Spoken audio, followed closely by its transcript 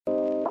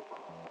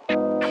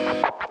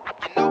Hi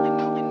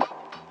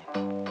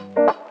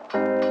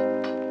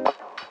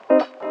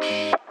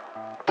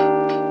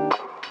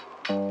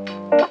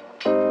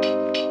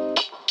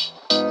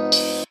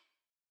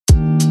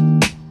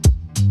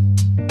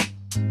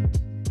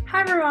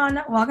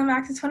everyone, welcome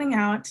back to Twinning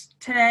Out.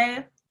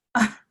 Today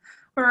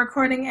we're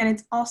recording and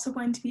it's also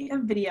going to be a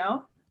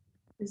video.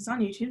 This is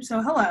on YouTube,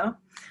 so hello.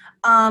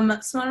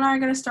 Simone and I are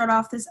going to start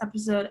off this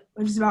episode,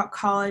 which is about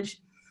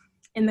college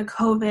in the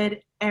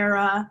COVID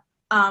era.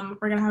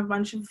 We're going to have a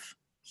bunch of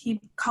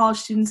college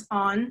students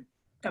on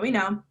that we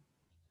know.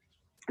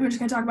 We're just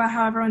going to talk about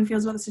how everyone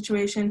feels about the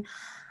situation.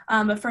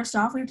 But first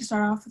off, we have to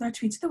start off with our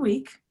tweets of the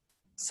week.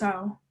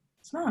 So,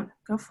 Simone,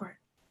 go for it.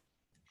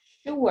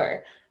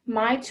 Sure.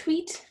 My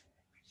tweet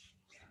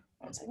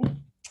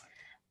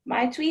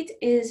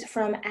is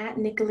from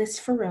 @Nicholas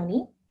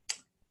Ferroni.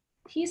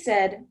 He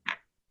said,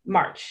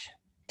 March,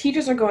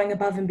 teachers are going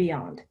above and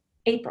beyond.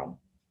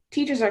 April,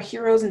 teachers are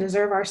heroes and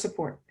deserve our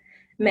support.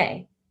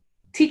 May,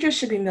 teachers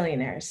should be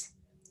millionaires.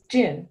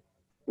 June,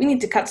 we need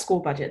to cut school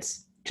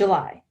budgets.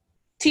 July,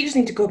 teachers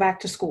need to go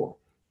back to school.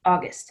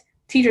 August,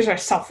 teachers are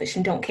selfish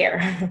and don't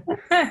care.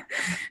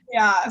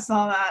 Yeah, I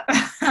saw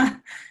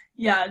that.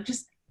 Yeah,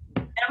 just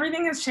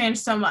everything has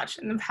changed so much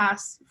in the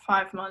past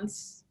 5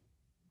 months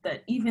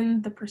that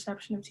even the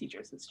perception of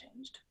teachers has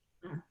changed.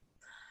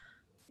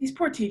 These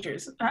poor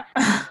teachers.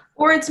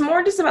 Or it's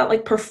more just about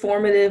like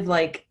performative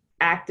like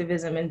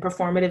activism and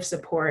performative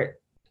support.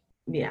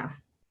 Yeah.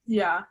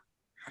 Yeah.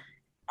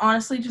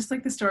 Honestly, just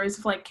like the stories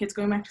of like kids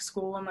going back to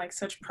school and like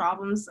such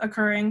problems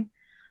occurring.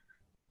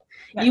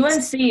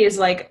 UNC is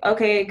like,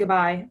 okay,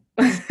 goodbye.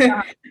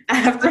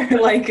 After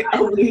like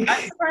a week.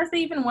 I'm surprised they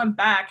even went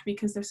back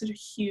because they're such a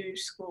huge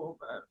school,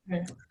 but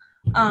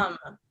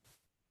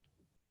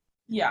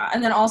yeah,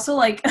 and then also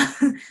like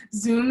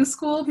Zoom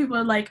school, people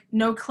are like,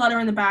 no clutter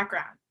in the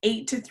background.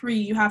 8 to 3,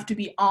 you have to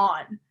be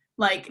on.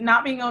 Like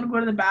not being able to go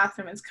to the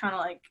bathroom is kind of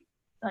like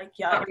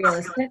yeah, not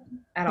realistic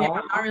at all.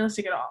 Not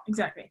realistic at all.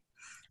 Exactly.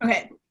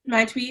 Okay,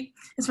 my tweet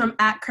is from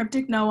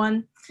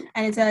 @CrypticNoOne,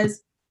 and it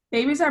says,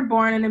 "Babies are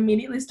born and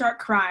immediately start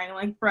crying.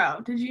 Like,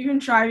 bro, did you even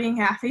try being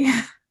happy?"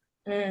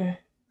 Oh,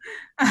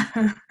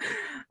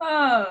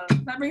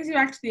 that brings you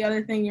back to the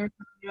other thing you were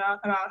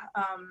talking about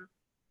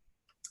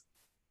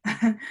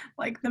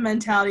like the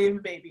mentality of a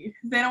baby. If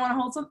they don't want to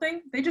hold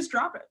something, they just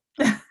drop it.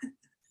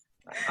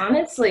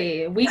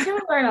 Honestly, we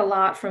can learn a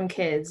lot from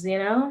kids, you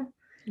know?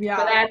 Yeah.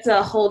 But that's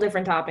a whole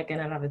different topic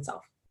in and of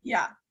itself.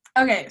 Yeah.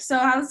 Okay, so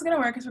how this is going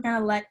to work is we're going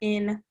to let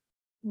in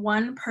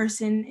one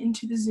person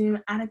into the Zoom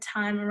at a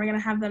time, and we're going to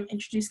have them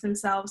introduce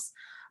themselves,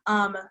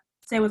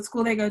 say what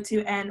school they go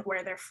to, and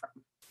where they're from.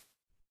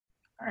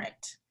 All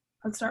right.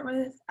 Let's start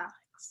with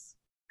Alex.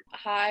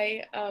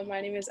 Hi,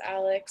 my name is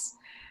Alex.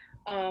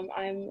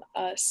 I'm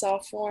a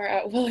sophomore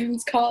at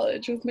Williams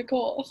College with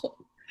Nicole.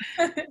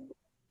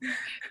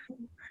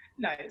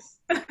 Nice.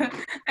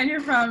 And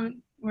you're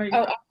from where are you?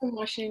 I'm from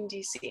Washington,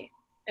 D.C.,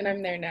 and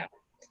I'm there now.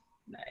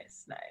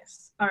 Nice.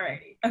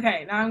 Alrighty.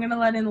 Okay, now I'm going to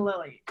let in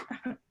Lily.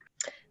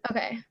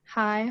 Okay.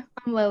 Hi,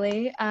 I'm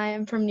Lily. I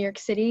am from New York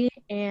City,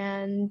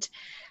 and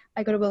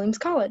I go to Williams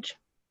College.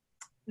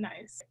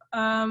 Nice.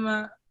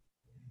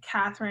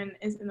 Catherine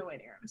is in the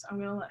waiting room, so I'm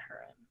going to let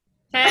her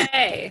in.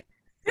 Hey.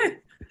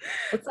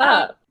 What's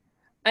up?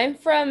 I'm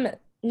from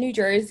New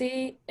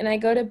Jersey, and I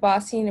go to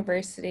Boston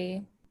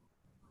University.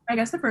 I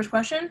guess the first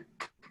question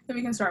that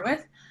we can start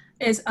with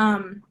is,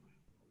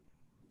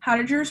 how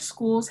did your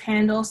schools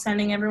handle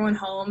sending everyone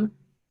home,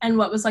 and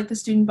what was like the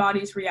student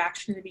body's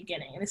reaction in the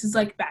beginning? And this is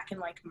like back in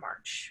like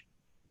March.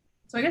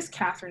 So I guess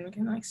Catherine, we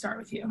can like start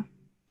with you.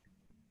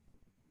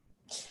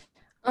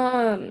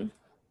 I'm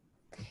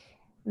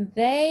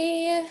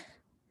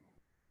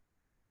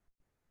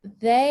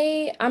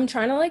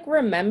trying to like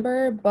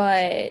remember,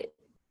 but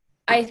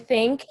I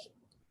think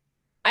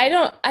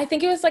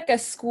it was like a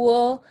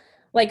school,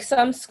 like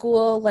some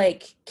school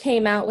like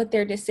came out with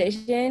their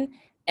decision,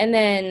 and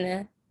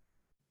then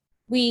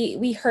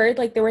we heard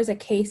like there was a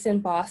case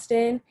in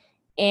Boston,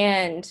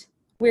 and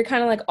we were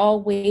kind of like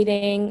all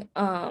waiting,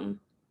 and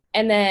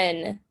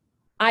then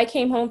I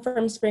came home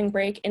from spring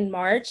break in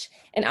March,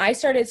 and I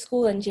started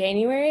school in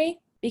January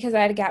because I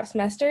had a gap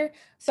semester.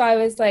 So I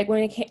was like,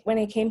 when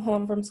I came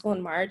home from school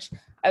in March,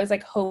 I was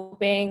like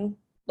hoping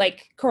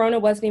like Corona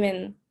wasn't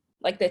even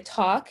like the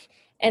talk.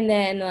 And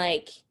then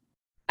like,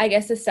 I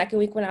guess the second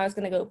week when I was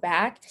going to go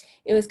back,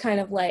 it was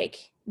kind of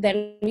like,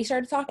 then we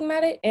started talking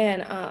about it.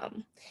 And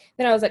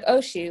then I was like, oh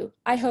shoot,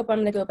 I hope I'm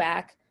going to go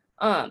back.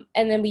 And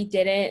then we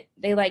didn't.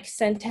 They like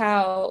sent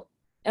out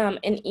an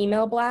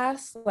email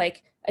blast,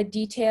 like a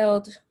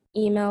detailed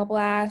email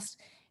blast.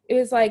 It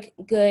was like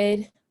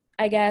good,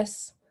 I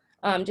guess.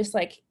 Just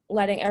like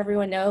letting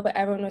everyone know, but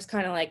everyone was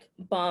kind of like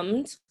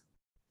bummed.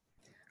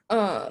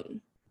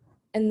 And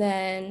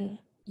then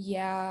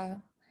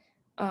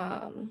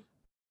and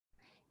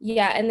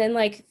then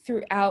like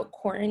throughout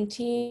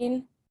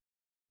quarantine,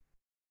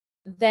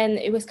 then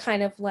it was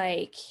kind of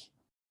like,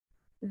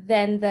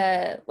 then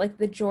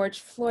the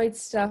George Floyd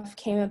stuff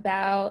came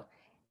about,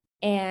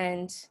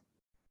 and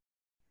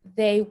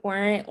they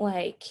weren't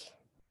like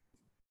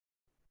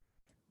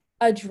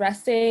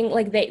addressing,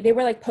 like they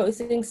were like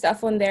posting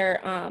stuff on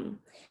their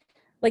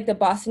like the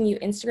Boston U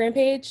Instagram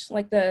page,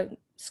 like the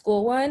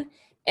school one,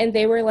 and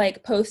they were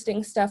like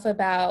posting stuff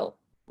about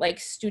like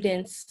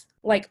students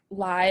like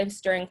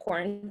lives during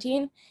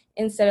quarantine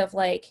instead of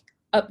like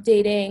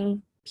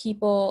updating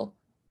people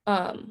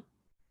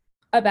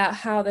about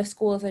how the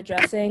school is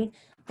addressing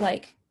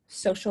like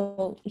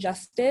social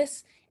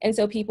justice. And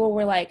so people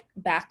were like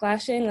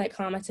backlashing, like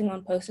commenting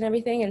on posts and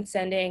everything and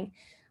sending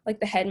like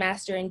the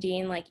headmaster and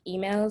dean like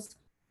emails.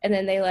 And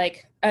then they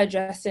like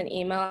addressed an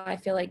email, I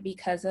feel like,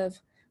 because of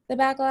the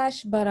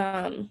backlash. But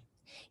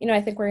you know,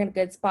 I think we're in a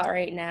good spot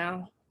right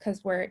now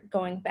because we're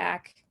going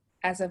back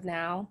as of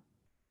now.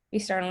 We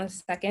start on the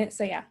 2nd.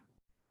 So yeah.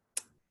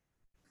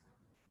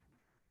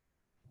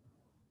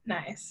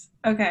 Nice.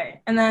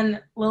 Okay. And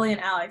then Lily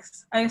and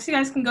Alex, I guess you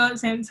guys can go at the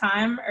same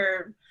time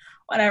or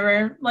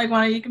whatever. Like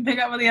one of you can pick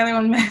up what the other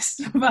one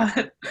missed,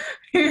 but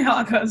we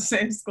all go to the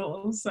same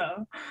school,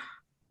 so.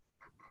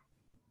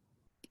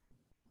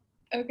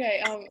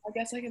 Okay, I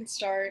guess I can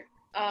start.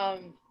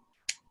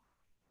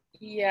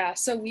 Yeah,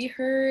 so we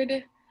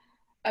heard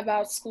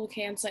about school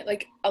canceling.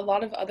 Like a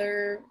lot of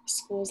other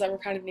schools that were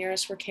kind of near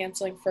us were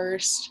canceling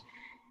first,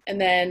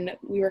 and then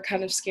we were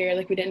kind of scared.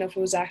 Like we didn't know if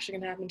it was actually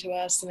gonna happen to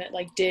us, and it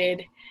like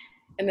did.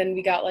 And then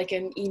we got like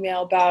an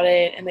email about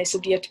it, and they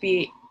said you have to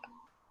be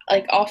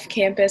like off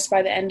campus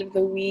by the end of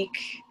the week.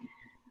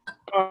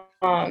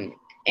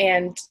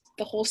 And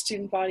the whole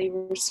student body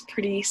was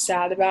pretty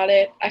sad about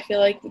it. I feel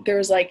like there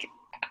was like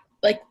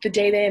the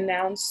day they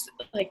announced,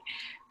 like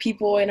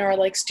people in our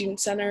like student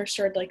center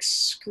started like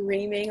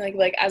screaming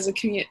like as a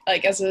community,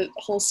 like as a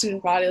whole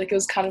student body. Like it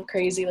was kind of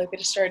crazy. Like they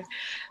just started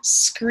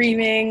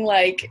screaming,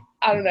 like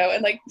I don't know,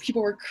 and like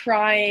people were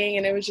crying,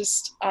 and it was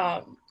just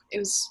it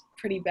was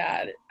pretty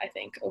bad. I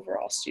think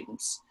overall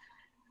students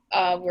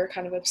were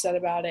kind of upset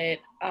about it,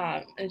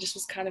 and it just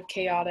was kind of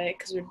chaotic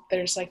because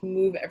they're just like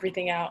move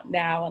everything out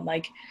now, and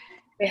like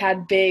they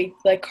had big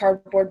like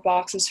cardboard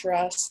boxes for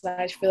us,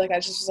 and I feel like I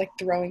just was like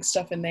throwing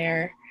stuff in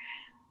there,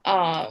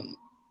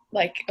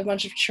 like a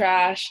bunch of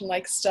trash and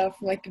like stuff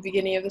from like the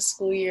beginning of the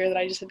school year that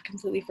I just had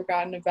completely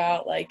forgotten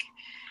about. Like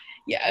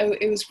yeah,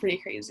 it was pretty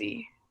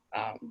crazy,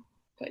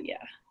 but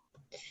yeah.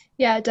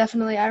 Yeah,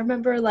 definitely. I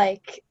remember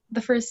like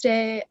the first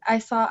day I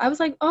was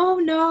like, oh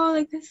no,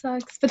 like this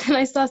sucks. But then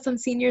I saw some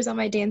seniors on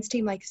my dance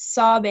team like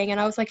sobbing, and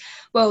I was like,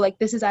 whoa, like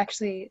this is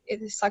actually,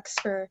 it sucks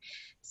for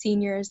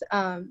seniors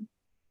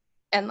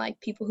and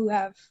like people who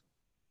have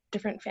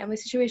different family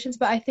situations.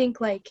 But I think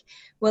like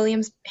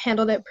Williams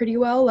handled it pretty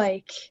well.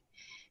 Like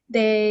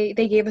they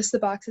gave us the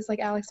boxes, like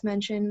Alex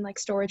mentioned, like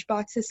storage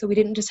boxes, so we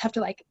didn't just have to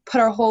like put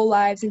our whole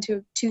lives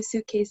into 2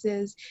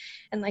 suitcases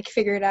and like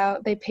figure it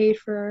out. They paid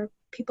for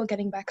people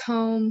getting back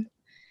home.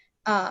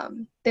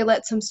 They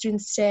let some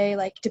students stay,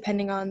 like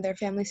depending on their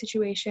family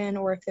situation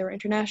or if they were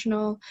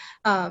international.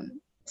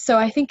 So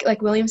I think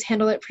like Williams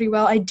handled it pretty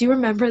well. I do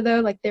remember though,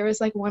 like there was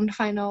like one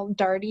final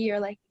darty or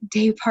like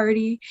day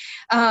party.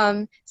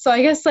 So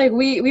I guess like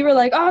we were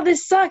like, oh,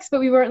 this sucks, but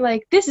we weren't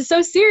like, this is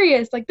so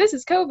serious, like this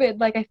is COVID.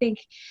 Like I think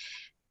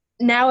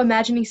now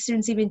imagining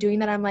students even doing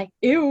that, I'm like,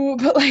 ew.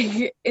 But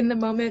like in the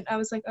moment I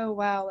was like, oh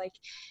wow, like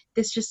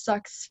this just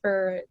sucks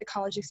for the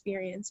college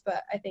experience.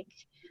 But I think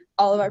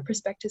all of our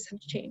perspectives have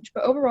changed.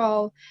 But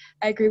overall,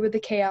 I agree with the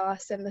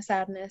chaos and the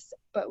sadness,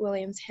 but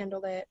Williams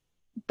handled it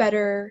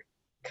better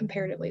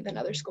comparatively than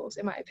other schools,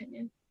 in my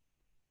opinion.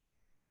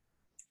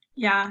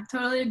 Yeah,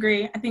 totally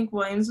agree. I think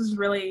Williams was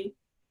really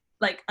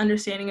like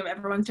understanding of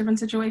everyone's different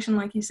situation,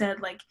 like you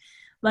said, like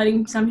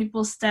letting some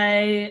people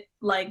stay,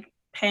 like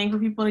paying for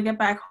people to get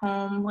back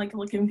home, like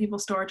giving people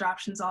storage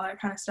options, all that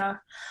kind of stuff.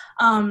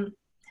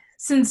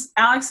 Since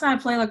Alex and I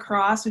play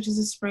lacrosse, which is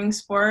a spring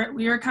sport,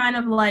 we were kind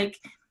of like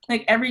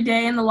every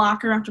day in the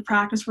locker room after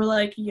practice, we're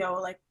like, yo,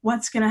 like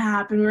what's gonna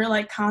happen? We were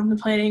like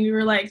contemplating, we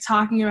were like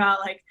talking about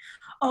like,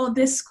 oh,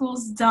 this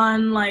school's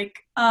done, like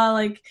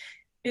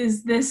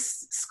is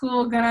this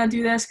school gonna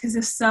do this? Because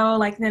if so,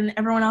 like then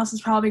everyone else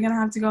is probably gonna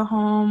have to go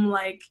home,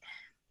 like.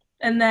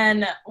 And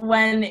then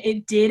when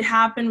it did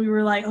happen, we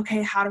were like,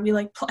 okay, how do we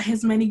like play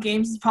as many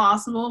games as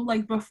possible,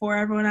 like before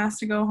everyone has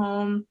to go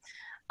home?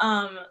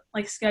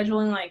 Like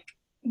scheduling like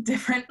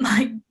different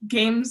like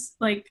games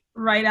like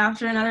right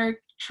after another,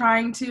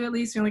 trying to at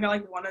least. We only got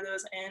like one of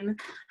those in.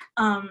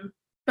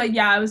 But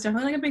yeah, it was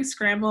definitely like a big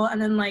scramble.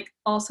 And then like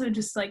also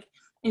just like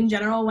in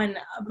general, when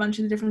a bunch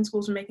of the different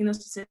schools were making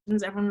those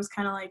decisions, everyone was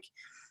kind of like,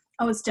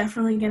 oh, it's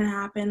definitely going to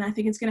happen. I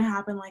think it's going to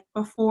happen like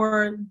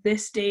before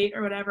this date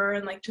or whatever.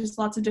 And like just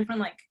lots of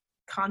different like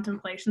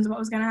contemplations of what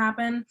was going to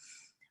happen.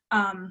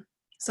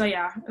 So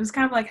yeah, it was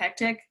kind of like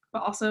hectic,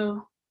 but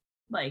also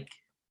like,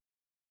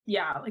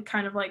 yeah, like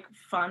kind of like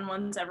fun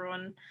once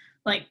everyone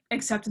like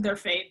accepted their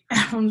fate.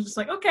 Everyone was just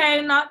like,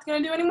 okay, not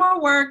going to do any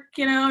more work,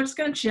 you know, just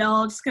going to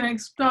chill, just going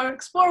to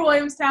explore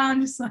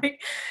Williamstown, just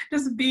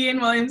be in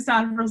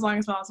Williamstown for as long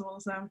as possible.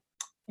 So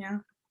yeah.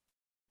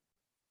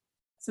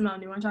 Simone,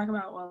 do you want to talk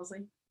about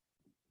Wellesley?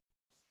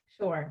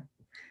 Sure.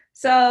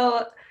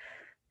 So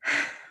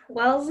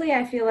Wellesley,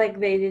 I feel like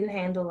they didn't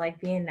handle like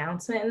the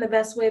announcement in the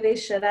best way they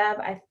should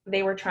have.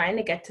 They were trying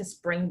to get to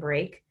spring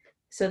break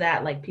so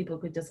that like people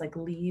could just like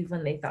leave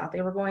when they thought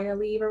they were going to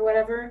leave or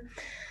whatever.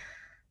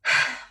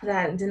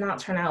 That did not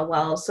turn out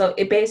well. So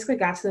it basically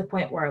got to the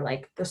point where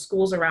like the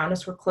schools around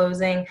us were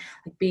closing,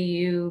 like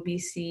BU,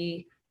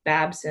 BC,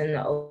 Babson,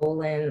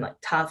 Olin, like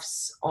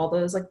Tufts, all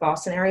those like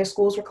Boston area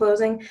schools were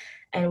closing.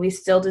 And we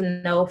still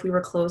didn't know if we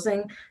were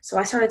closing. So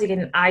I started to get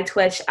an eye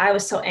twitch. I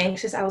was so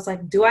anxious. I was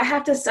like, do I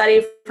have to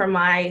study for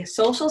my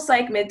social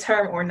psych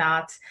midterm or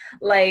not?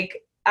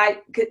 Like,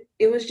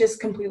 it was just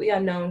completely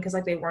unknown because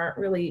like they weren't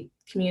really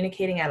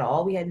communicating at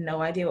all. We had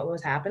no idea what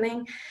was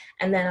happening.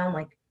 And then on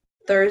like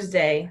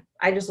Thursday,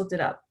 I just looked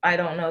it up. I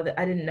don't know that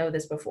I didn't know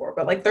this before,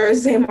 but like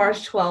Thursday,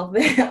 March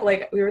 12th,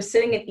 like we were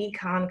sitting in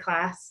econ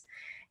class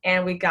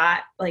and we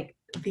got like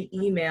the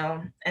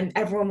email and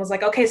everyone was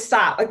like, okay,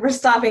 stop. Like we're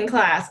stopping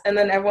class. And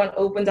then everyone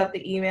opened up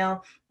the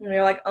email and we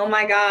were like, oh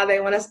my God, they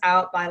want us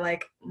out by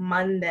like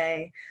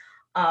Monday.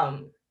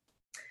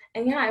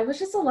 And yeah, it was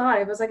just a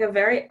lot. It was like a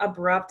very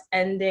abrupt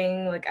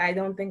ending. Like, I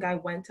don't think I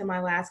went to my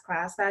last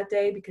class that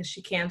day because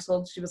she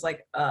canceled. She was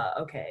like,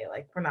 okay,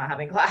 like we're not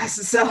having class.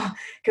 So,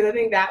 because I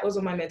think that was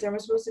what my midterm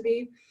was supposed to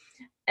be.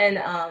 And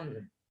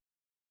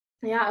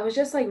yeah, it was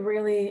just like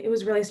it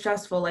was really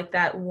stressful. Like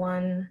that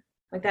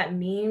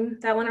meme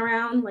that went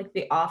around, like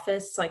the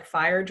office, like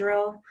fire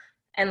drill.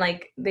 And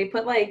like they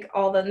put like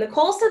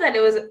Nicole said that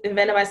it was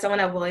invented by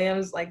someone at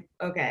Williams. Like,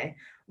 okay.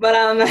 But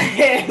when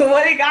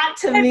it got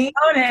to me,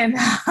 Bowdoin.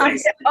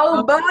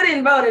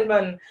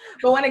 Bowdoin.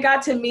 But when it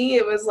got to me,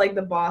 it was like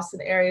the Boston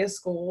area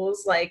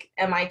schools, like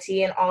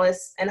MIT and all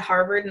this, and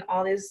Harvard and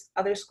all these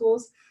other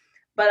schools.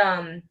 But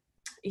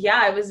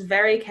yeah, it was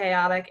very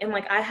chaotic. And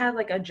like I had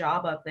like a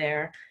job up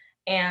there,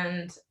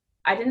 and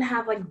I didn't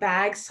have like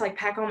bags to like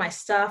pack all my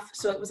stuff,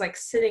 so it was like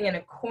sitting in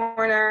a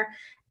corner,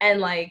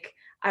 and like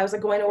I was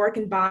like going to work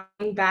and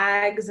buying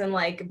bags and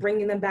like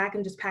bringing them back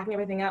and just packing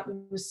everything up. It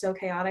was so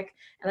chaotic.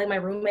 And like my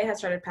roommate had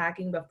started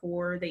packing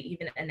before they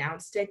even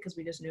announced it because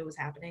we just knew it was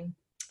happening.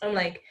 And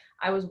like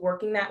I was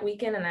working that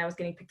weekend and I was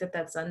getting picked up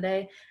that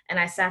Sunday. And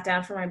I sat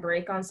down for my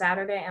break on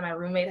Saturday and my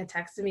roommate had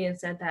texted me and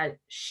said that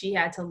she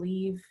had to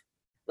leave.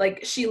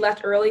 Like she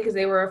left early because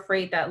they were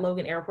afraid that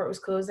Logan Airport was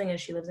closing and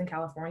she lives in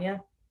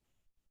California.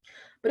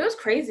 But it was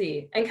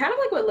crazy. And kind of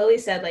like what Lily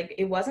said, like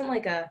it wasn't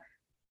like a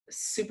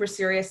super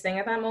serious thing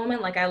at that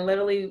moment. Like I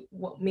literally,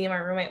 me and my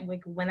roommate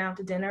like went out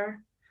to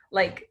dinner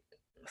like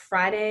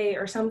Friday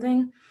or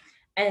something,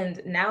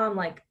 and now I'm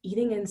like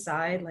eating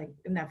inside, like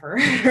never,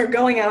 or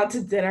going out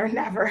to dinner,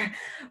 never.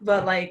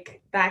 But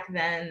like back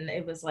then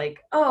it was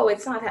like, oh,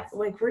 it's not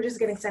like we're just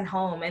getting sent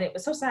home. And it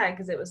was so sad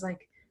because it was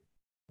like,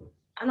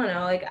 I don't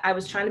know, like I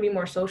was trying to be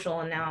more social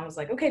and now I was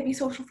like, okay, be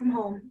social from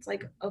home. It's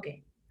like,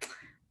 okay.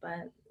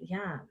 But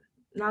yeah,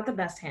 not the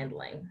best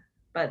handling.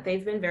 But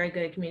they've been very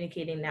good at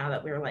communicating now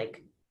that we're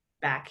like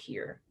back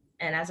here.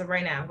 And as of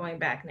right now, I'm going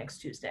back next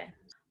Tuesday.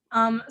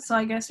 So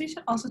I guess we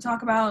should also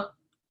talk about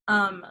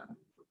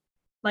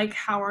like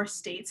how our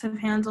states have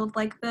handled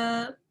like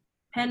the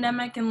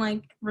pandemic and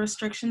like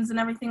restrictions and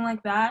everything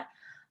like that.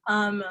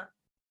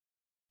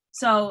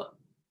 So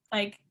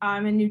like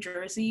I'm in New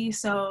Jersey,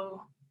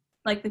 so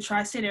like the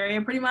tri-state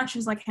area pretty much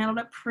has like handled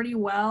it pretty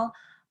well.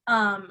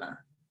 Although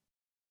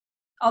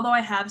I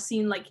have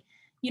seen like,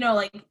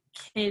 like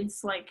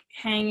kids like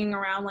hanging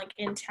around like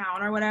in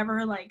town or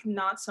whatever, like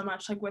not so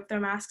much like with their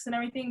masks and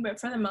everything, but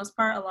for the most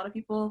part, a lot of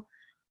people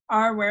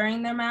are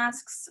wearing their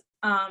masks.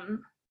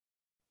 And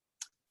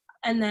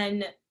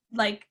then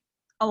like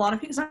a lot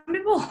of people, some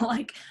people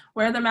like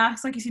wear their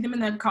masks, like you see them in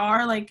their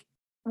car, like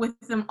with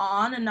them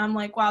on, and I'm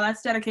like, wow,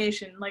 that's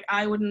dedication. Like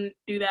I wouldn't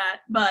do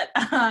that, but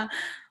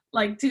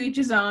like to each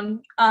his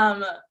own.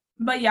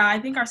 But yeah, I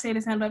think our state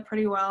has handled it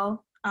pretty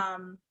well.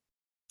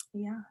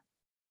 Yeah.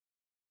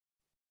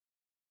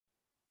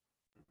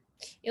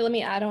 Yeah, let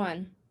me add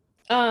on.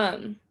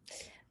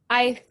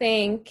 I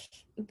think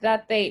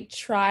that they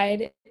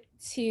tried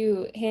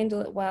to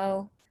handle it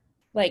well,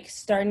 like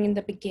starting in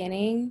the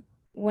beginning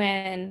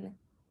when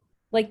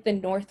like the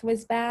North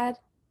was bad,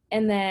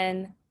 and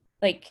then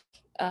like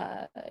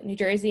New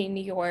Jersey,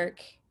 New York,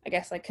 I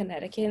guess like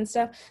Connecticut and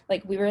stuff,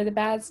 like we were the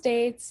bad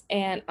states,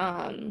 and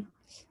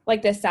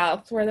like the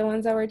South were the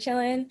ones that were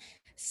chilling.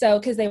 So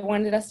because they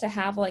wanted us to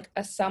have like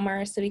a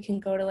summer so we can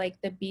go to like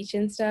the beach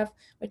and stuff,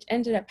 which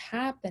ended up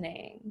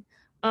happening.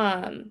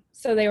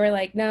 So they were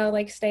like, no,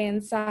 like stay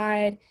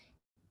inside.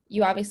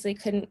 You obviously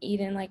couldn't eat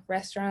in like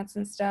restaurants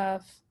and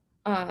stuff,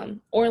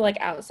 or like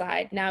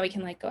outside. Now we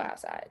can like go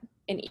outside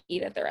and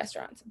eat at the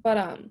restaurants.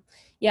 But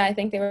yeah, I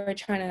think they were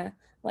trying to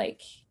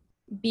like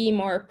be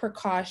more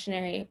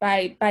precautionary.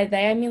 By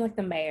they I mean like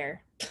the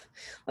mayor,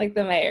 like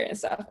the mayor and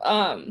stuff.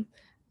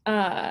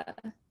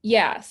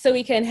 Yeah, so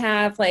we can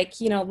have like,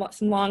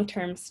 some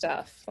long-term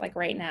stuff like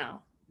right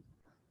now.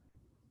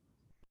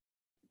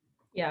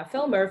 Yeah,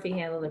 Phil Murphy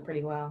handled it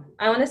pretty well.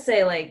 I want to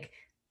say like,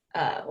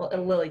 well,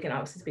 Lily can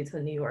obviously speak to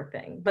the New York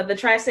thing, but the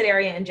tri-state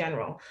area in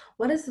general.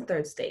 What is the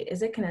third state?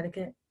 Is it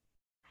Connecticut?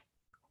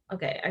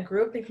 Okay, I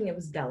grew up thinking it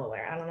was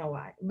Delaware. I don't know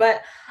why,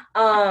 but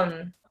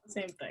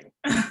Same thing.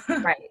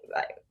 right,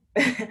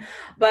 like,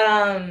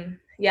 but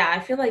yeah, I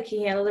feel like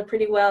he handled it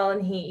pretty well,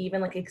 and he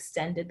even like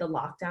extended the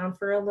lockdown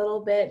for a little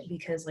bit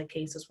because like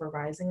cases were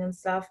rising and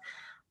stuff.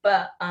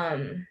 But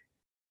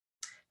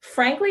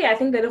frankly, I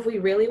think that if we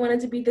really wanted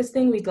to beat this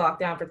thing, we'd lock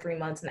down for 3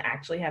 months and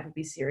actually have it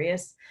be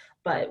serious.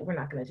 But we're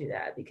not gonna do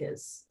that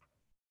because,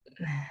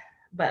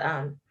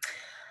 but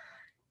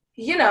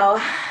you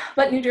know,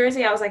 but New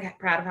Jersey, I was like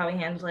proud of how he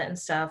handled it and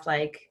stuff.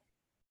 Like,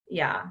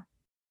 yeah.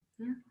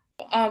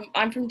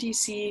 I'm from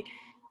DC,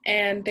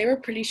 and they were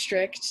pretty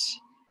strict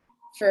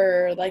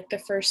for like the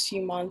first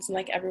few months, and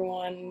like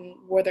everyone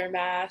wore their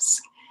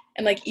mask,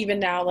 and like even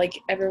now, like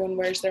everyone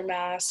wears their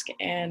mask,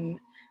 and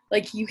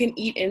like you can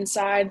eat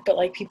inside, but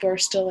like people are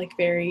still like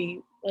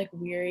very like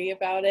weary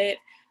about it.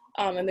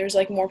 And there's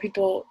like more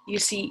people you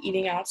see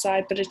eating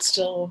outside, but it's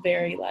still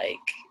very like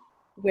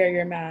wear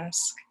your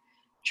mask,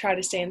 try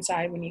to stay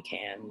inside when you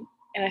can.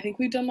 And I think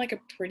we've done like a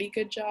pretty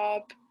good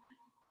job.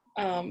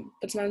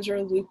 But sometimes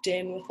we're looped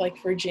in with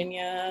like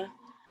Virginia,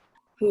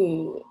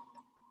 who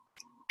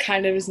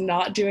kind of is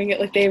not doing it.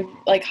 Like they have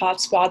like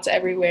hot spots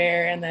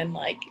everywhere, and then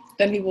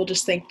people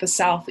just think the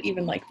South,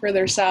 even like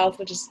further south,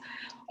 which is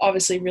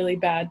obviously really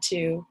bad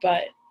too.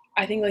 But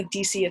I think like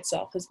DC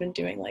itself has been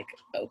doing like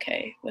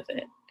okay with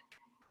it.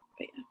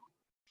 But yeah.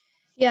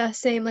 Yeah,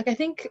 same. Like I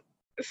think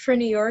for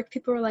New York,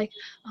 people were like,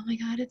 "Oh my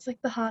God, it's like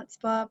the hot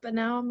spot," but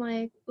now I'm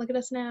like, "Look at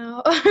us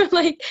now."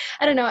 Like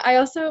I don't know.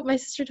 My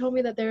sister told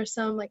me that there are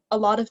some like a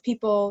lot of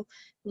people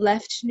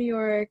left New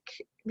York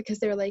because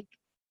they were like,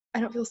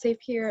 "I don't feel safe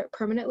here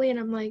permanently," and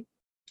I'm like,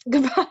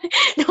 "Goodbye."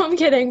 No, I'm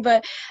kidding,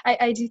 but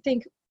I do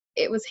think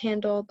it was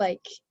handled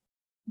like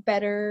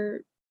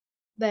better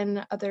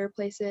than other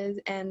places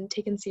and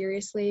taken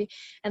seriously.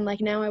 And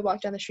like now I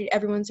walk down the street,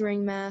 everyone's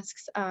wearing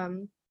masks.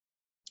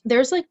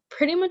 There's like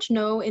pretty much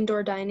no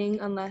indoor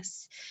dining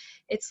unless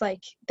it's like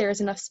there's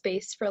enough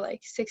space for like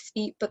 6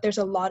 feet, but there's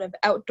a lot of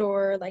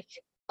outdoor, like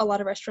a lot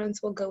of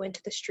restaurants will go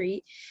into the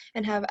street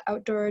and have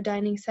outdoor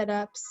dining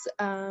setups.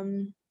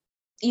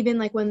 Even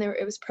like when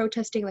it was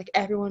protesting, like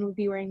everyone would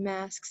be wearing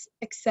masks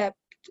except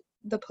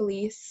the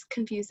police.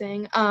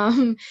 Confusing.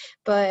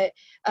 But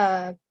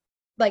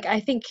like I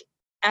think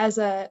as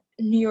a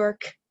New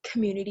York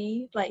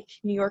community, like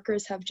New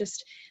Yorkers have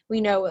just,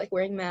 we know like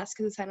wearing masks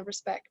is a sign of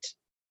respect.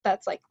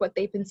 That's like what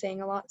they've been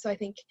saying a lot. So I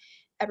think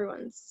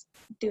everyone's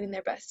doing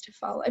their best to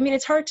follow. I mean,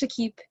 it's hard to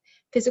keep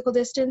physical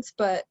distance,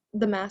 but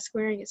the mask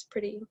wearing is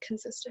pretty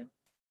consistent.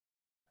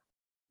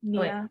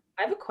 Wait, Yeah.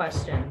 I have a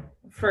question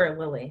for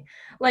Lily.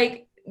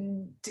 Like,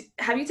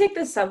 have you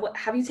taken the subway?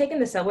 Have you taken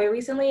the subway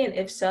recently? And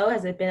if so,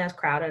 has it been as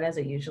crowded as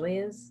it usually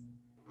is?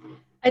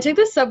 I took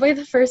the subway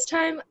the first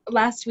time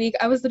last week.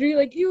 I was literally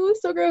like, ew,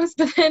 so gross.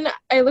 But then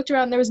I looked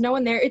around, there was no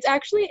one there. It's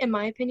actually, in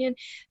my opinion,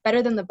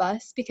 better than the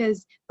bus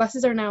because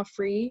buses are now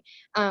free,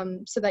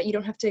 so that you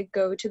don't have to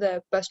go to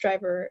the bus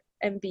driver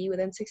and be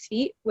within 6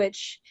 feet,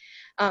 which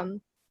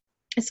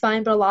is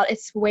fine, but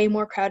it's way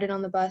more crowded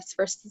on the bus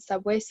versus the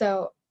subway.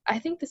 So I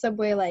think the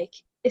subway, like,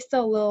 is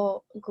still a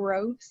little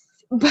gross,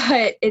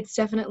 but it's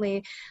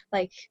definitely,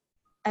 like,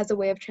 as a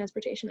way of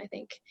transportation, I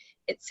think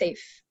it's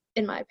safe,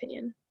 in my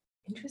opinion.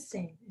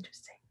 Interesting.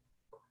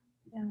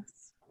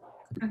 Yes.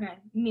 Okay.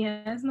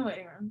 Mia's in the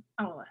waiting room.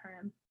 I will let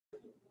her in.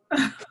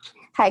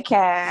 Hi,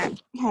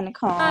 Kat. Hi,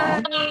 Nicole.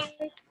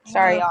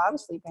 Sorry, y'all. I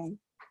was sleeping.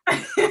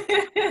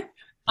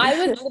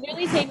 I was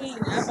literally taking a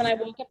nap and I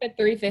woke up at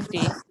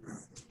 3:50.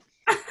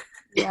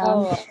 Yeah.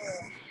 Oh.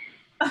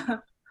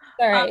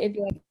 Sorry.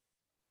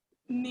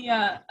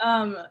 Mia,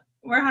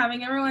 we're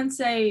having everyone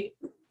say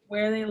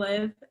where they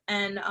live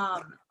and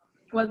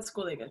what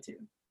school they go to.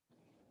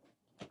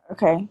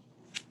 Okay.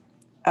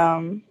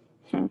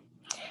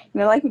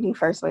 Like when you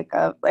first wake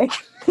up, like.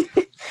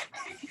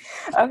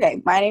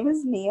 Okay, my name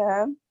is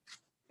Nia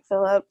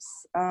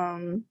Phillips.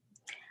 I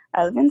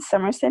live in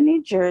Somerset,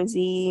 New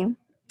Jersey.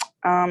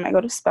 I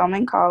go to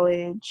Spelman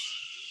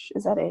College.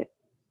 Is that it?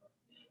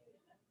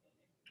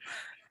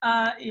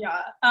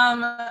 Yeah.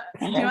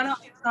 Do you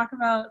want to talk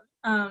about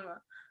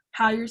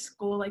how your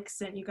school like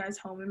sent you guys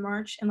home in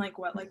March and like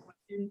what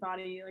student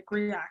body like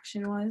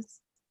reaction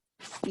was?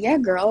 Yeah,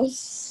 girls.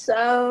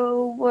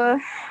 So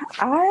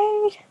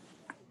I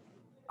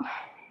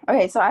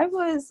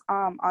was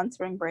on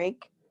spring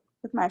break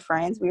with my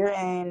friends. We were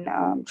in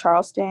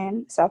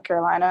Charleston, South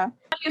Carolina.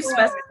 You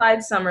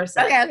specified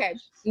Somerset. Okay.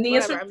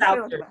 Nia's Whatever, from I'm South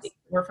just doing Jersey.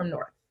 We're from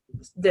North.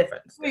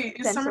 Difference. Wait,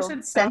 is Central.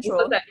 Somerset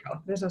Central.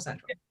 There's no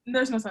central.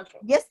 There's no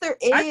central. Yes, there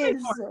I say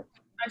is. north.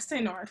 I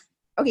say north.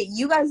 Okay,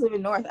 you guys live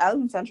in North. I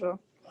live in Central.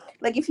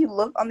 Like, if you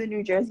look on the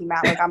New Jersey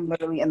map, like, I'm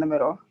literally in the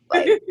middle.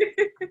 Like,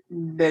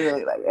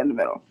 literally, like, in the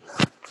middle.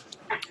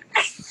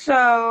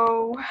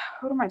 So,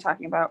 what am I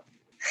talking about?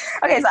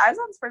 Okay, so I was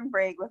on spring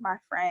break with my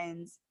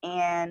friends,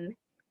 and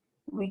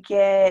we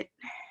get,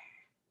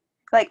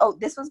 like,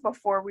 this was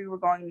before we were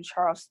going to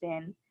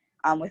Charleston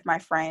with my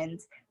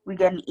friends. We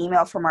get an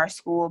email from our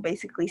school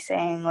basically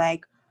saying,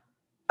 like,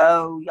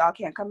 oh, y'all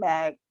can't come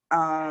back.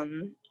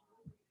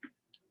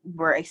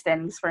 we're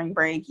extending spring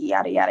break,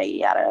 yada, yada,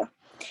 yada.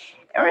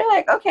 And we're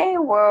like, okay,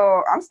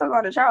 well, I'm still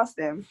going to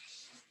Charleston.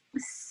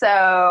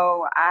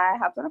 So I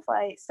hopped on a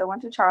flight, still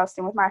went to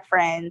Charleston with my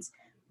friends.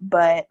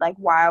 But like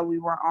while we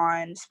were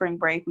on spring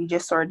break, we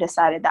just sort of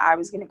decided that I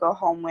was going to go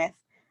home with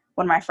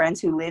one of my friends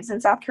who lives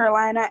in South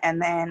Carolina.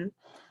 And then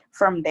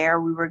from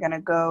there, we were going to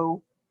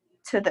go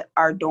to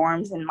our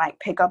dorms and like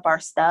pick up our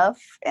stuff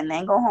and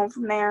then go home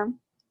from there.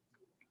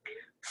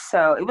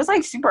 So it was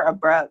like super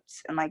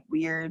abrupt and like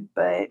weird,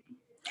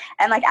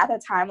 and like at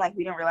the time, like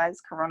we didn't realize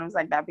Corona was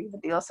like that big of a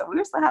deal. So we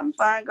were still having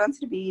fun, going to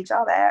the beach,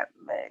 all that.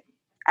 But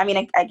I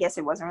mean, I guess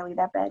it wasn't really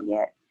that bad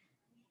yet.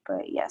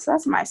 But yeah, so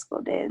that's what my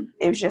school did.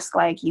 It was just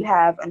like you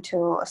have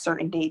until a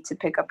certain date to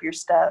pick up your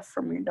stuff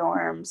from your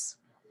dorms.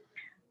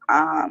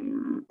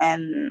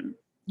 And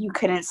you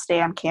couldn't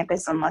stay on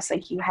campus unless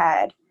like you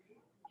had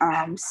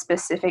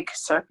specific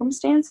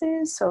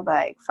circumstances. So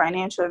like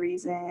financial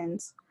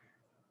reasons.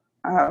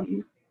 I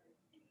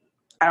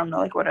don't know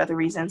like what other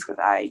reasons because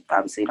I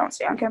obviously don't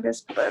stay on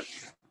campus. But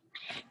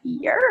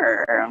yeah,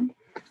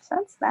 so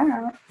that's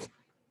that.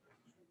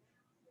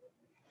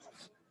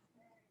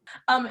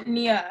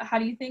 Nia, how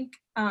do you think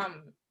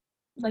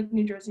like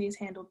New Jersey's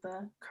handled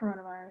the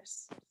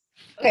coronavirus?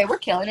 Okay, we're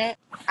killing it.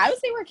 I would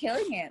say we're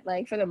killing it,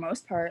 like, for the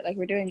most part. Like,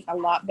 we're doing a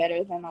lot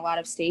better than a lot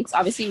of states.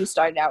 Obviously, we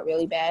started out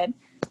really bad,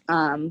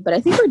 but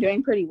I think we're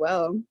doing pretty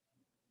well.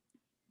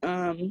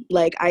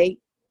 Like, I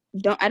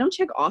don't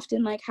check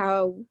often, like,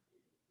 how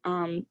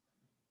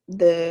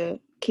the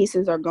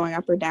cases are going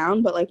up or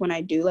down, but, like, when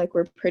I do, like,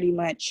 we're pretty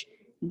much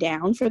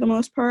down for the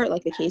most part.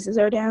 Like, the cases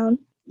are down.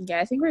 Yeah,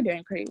 I think we're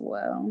doing pretty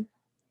well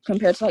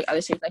compared to, like,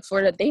 other states. Like,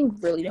 Florida, they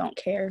really don't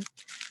care.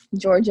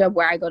 Georgia,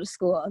 where I go to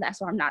school,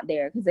 that's why I'm not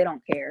there, because they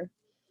don't care.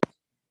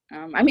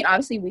 I mean,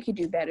 obviously, we could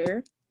do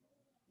better,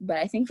 but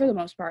I think for the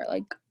most part,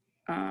 like,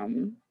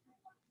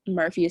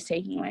 Murphy is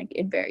taking, like,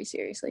 it very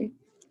seriously,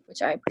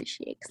 which I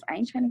appreciate, because I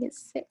ain't trying to get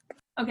sick.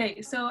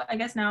 Okay, so I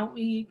guess now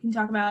we can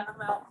talk about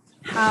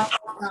how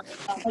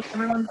like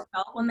everyone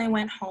felt when they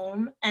went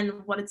home and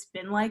what it's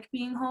been like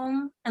being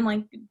home and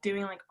like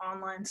doing like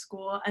online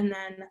school, and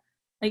then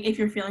like if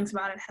your feelings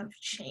about it have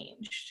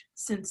changed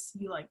since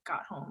you like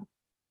got home,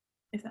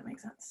 if that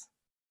makes sense.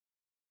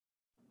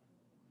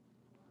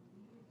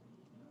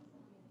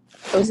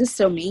 Oh, is this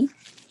still me?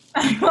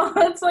 Well,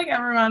 it's like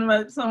everyone,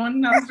 but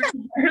someone has to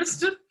go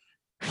first.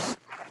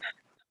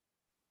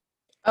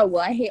 Oh,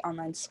 well, I hate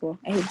online school.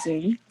 I hate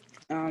Zoom.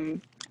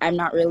 I'm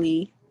not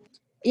really,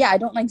 I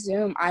don't like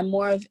Zoom. I'm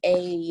more of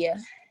a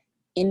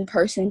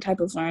in-person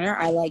type of learner.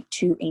 I like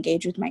to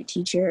engage with my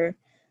teacher,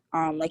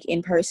 like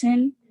in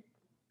person.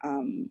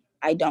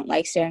 I don't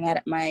like staring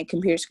at my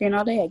computer screen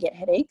all day. I get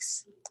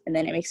headaches, and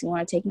then it makes me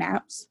want to take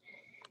naps,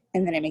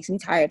 and then it makes me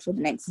tired for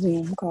the next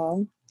Zoom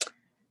call.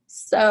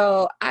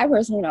 So I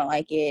personally don't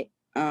like it.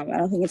 I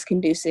don't think it's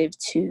conducive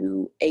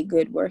to a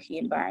good working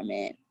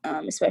environment,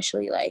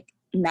 especially like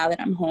now that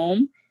I'm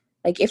home.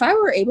 Like if I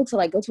were able to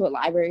like go to a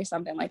library or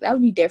something, like that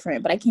would be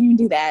different, but I can't even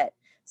do that.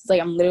 It's like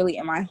I'm literally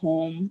in my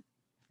home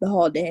the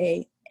whole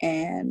day,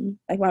 and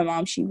like my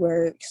mom, she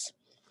works.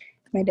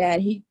 My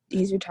dad,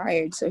 he's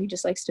retired, so he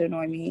just likes to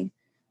annoy me.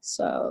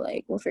 So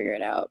like we'll figure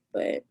it out,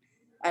 but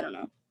I don't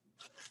know.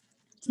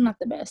 It's not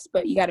the best,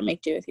 but you got to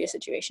make do with your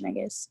situation, I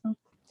guess. So.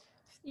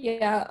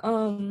 Yeah,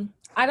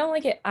 I don't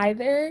like it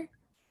either.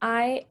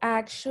 I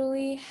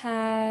actually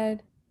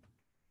had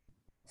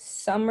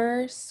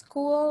summer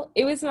school.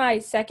 It was my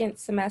second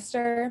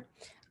semester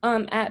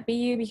at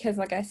BU because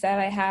like I said,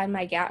 I had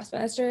my gap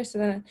semester. So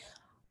then,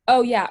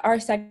 our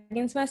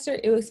second semester,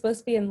 it was supposed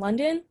to be in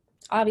London.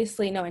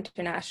 Obviously, no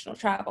international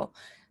travel.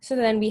 So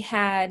then we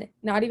had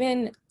not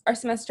even our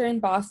semester in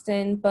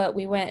Boston, but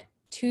we went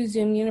to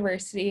Zoom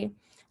University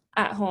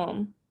at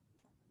home.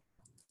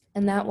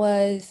 And that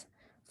was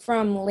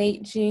from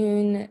late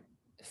June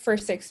for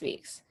 6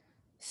 weeks.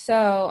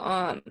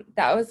 So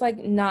that was like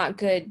not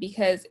good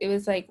because it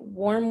was like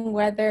warm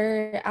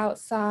weather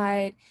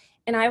outside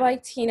and I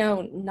like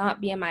to,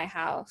 not be in my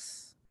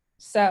house.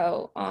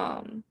 So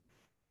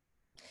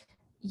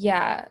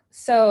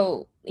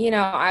so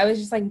I was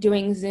just like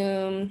doing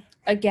Zoom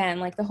again,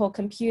 like the whole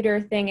computer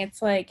thing.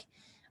 It's like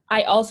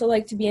I also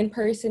like to be in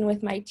person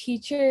with my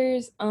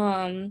teachers.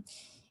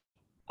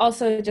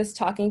 Also just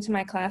talking to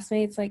my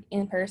classmates like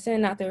in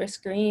person, not through a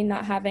screen,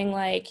 not having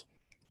like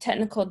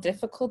technical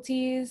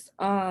difficulties,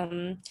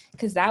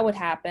 because that would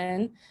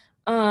happen.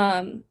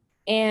 And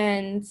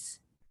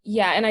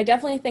I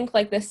definitely think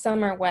like the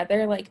summer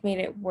weather like made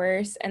it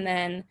worse. And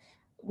then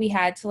we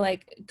had to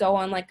like go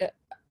on like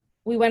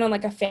we went on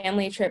like a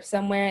family trip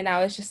somewhere, and that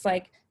was just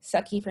like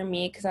sucky for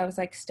me because I was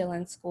like still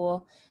in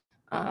school.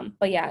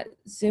 But yeah,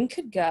 Zoom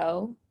could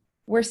go.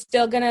 We're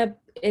still gonna,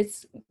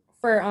 it's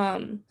for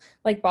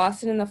like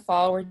Boston in the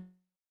fall, we're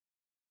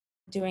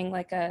doing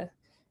like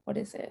what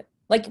is it?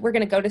 Like we're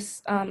gonna go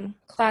to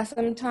class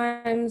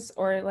sometimes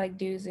or like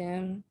do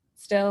Zoom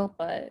still,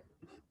 but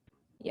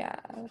yeah,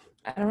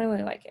 I don't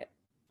really like it.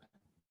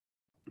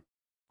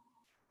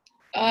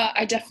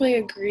 I definitely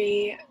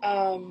agree.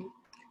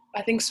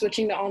 I think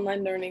switching to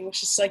online learning was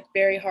just like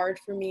very hard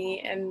for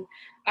me, and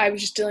I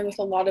was just dealing with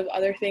a lot of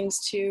other things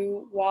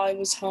too while I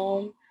was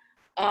home.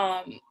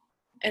 Um,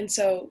 and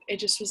so it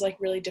just was like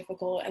really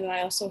difficult. And then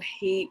I also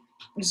hate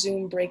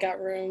Zoom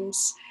breakout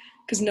rooms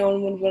because no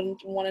one would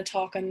want to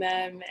talk on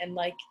them, and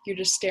like you're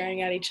just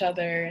staring at each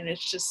other, and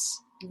it's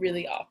just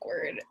really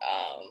awkward.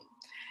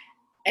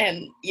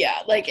 And yeah,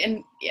 like,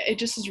 and yeah, it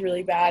just is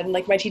really bad. And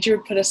like my teacher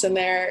would put us in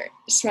there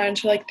sometimes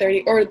for like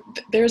 30, or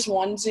there's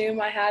one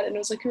Zoom I had, and it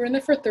was like we were in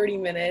there for 30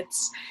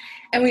 minutes,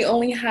 and we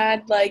only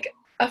had like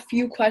a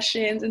few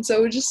questions, and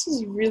so it just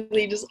was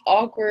really just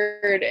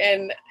awkward.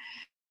 And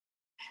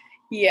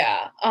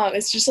yeah,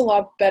 it's just a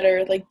lot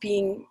better like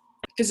being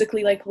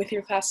physically like with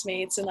your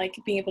classmates and like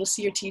being able to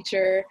see your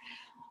teacher,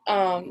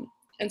 and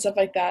stuff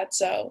like that.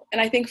 So, and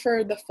I think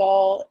for the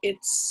fall,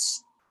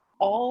 it's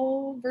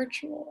all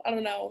virtual. I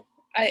don't know.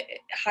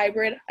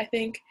 Hybrid. I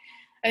think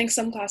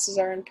some classes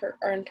are in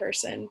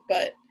person,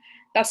 but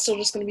that's still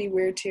just going to be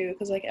weird too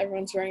because like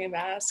everyone's wearing a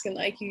mask and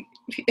like you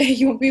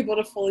you won't be able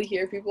to fully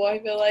hear people. I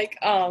feel like,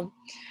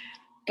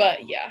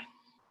 but yeah.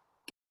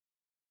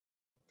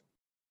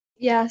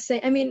 Yeah,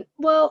 I mean,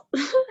 well,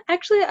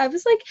 actually, I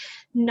was like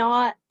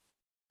not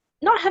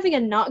having a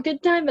not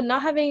good time, but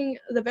not having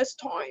the best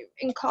time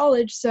in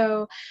college.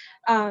 So,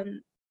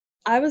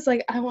 I was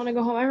like, I want to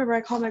go home. I remember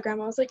I called my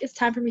grandma. I was like, it's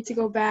time for me to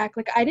go back.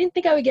 Like, I didn't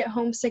think I would get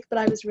homesick, but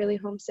I was really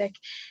homesick.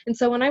 And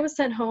so when I was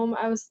sent home,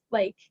 I was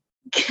like,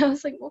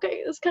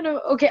 okay, it's kind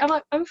of okay.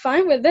 I'm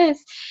fine with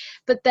this,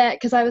 but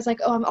because I was like,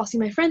 oh, I'll see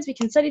my friends. We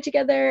can study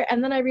together.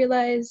 And then I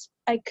realized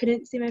I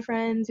couldn't see my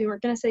friends. We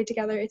weren't gonna study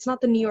together. It's not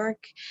the New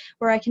York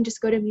where I can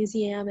just go to a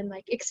museum and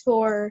like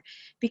explore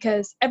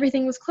because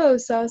everything was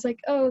closed. So I was like,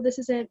 oh, this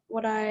isn't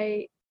what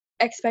I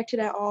expected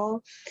at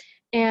all.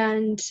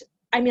 And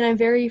I mean, I'm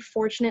very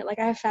fortunate. Like,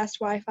 I have fast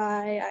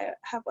Wi-Fi. I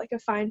have like a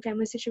fine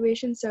family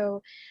situation.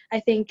 So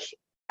I think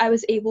I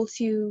was able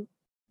to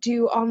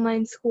do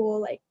online school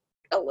like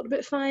a little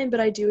bit fine, but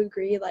I do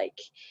agree, like,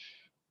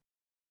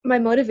 my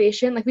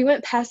motivation, like, we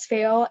went past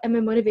fail and my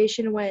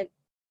motivation went,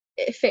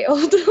 it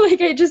failed.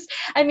 Like,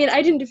 I mean,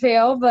 I didn't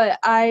fail, but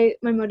my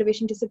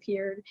motivation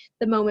disappeared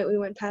the moment we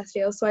went past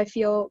fail. So I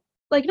feel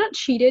like not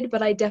cheated,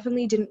 but I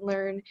definitely didn't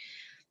learn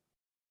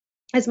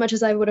as much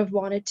as I would have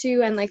wanted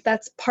to. And like,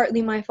 that's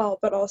partly my fault,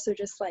 but also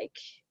just like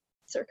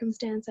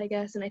circumstance, I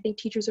guess. And I think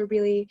teachers are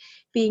really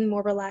being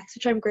more relaxed,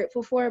 which I'm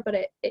grateful for, but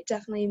it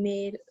definitely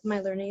made my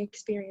learning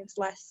experience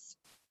less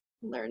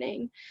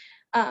learning.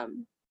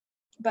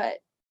 But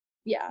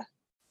yeah,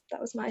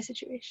 that was my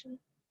situation.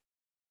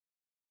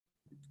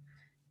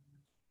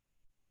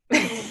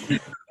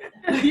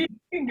 You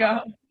can go.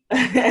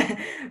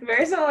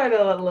 Very similar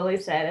to what Lily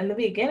said. In the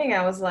beginning,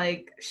 I was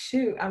like,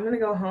 shoot, I'm gonna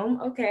go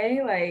home.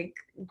 Okay, like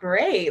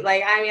great.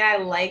 Like, I mean,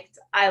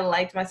 I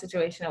liked my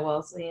situation at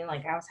Wellesley and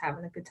like I was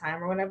having a good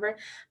time or whatever.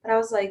 But I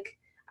was like,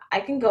 I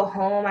can go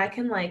home, I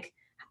can like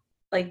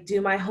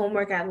do my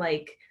homework at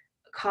like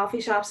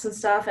coffee shops and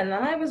stuff. And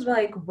then I was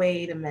like,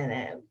 wait a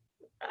minute.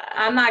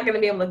 I'm not going to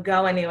be able to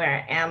go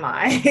anywhere, am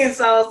I?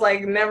 So I was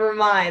like, never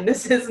mind.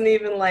 This isn't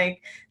even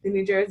like the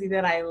New Jersey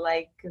that I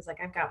like because like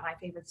I've got my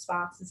favorite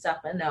spots and stuff.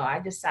 But no, I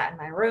just sat in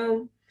my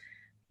room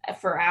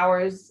for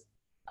hours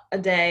a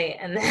day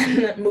and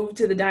then moved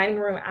to the dining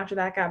room. After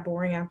that got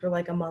boring after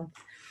like a month.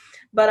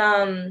 But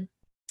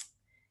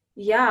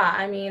yeah,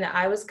 I mean,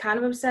 I was kind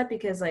of upset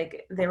because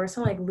like there were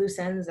some like loose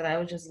ends that I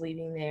was just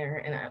leaving there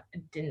and I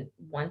didn't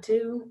want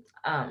to.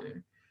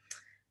 And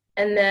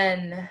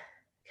then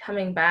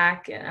coming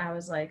back and I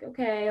was like,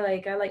 okay,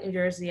 like I like New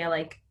Jersey. I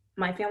like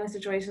my family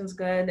situation's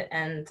good.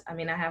 And I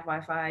mean, I have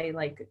Wi-Fi,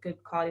 like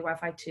good quality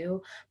Wi-Fi too.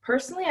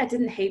 Personally, I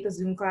didn't hate the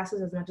Zoom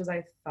classes as much as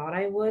I thought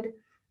I would.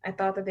 I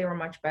thought that they were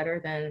much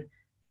better than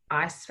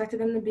I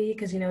suspected them to be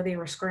because, you know, they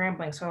were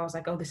scrambling. So I was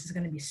like, oh, this is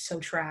going to be so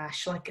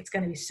trash. Like, it's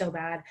going to be so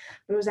bad.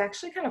 But it was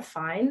actually kind of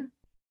fine.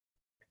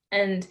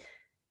 And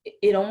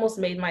it almost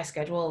made my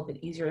schedule a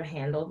bit easier to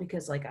handle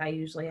because like I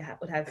usually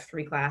would have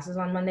 3 classes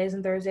on Mondays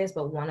and Thursdays,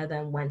 but one of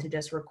them went to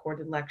just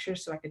recorded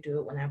lectures so I could do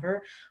it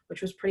whenever,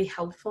 which was pretty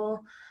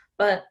helpful,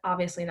 but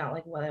obviously not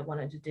like what I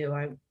wanted to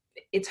do.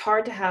 It's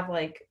hard to have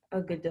like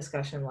a good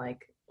discussion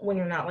like when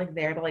you're not like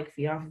there to like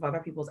feed off of other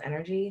people's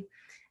energy.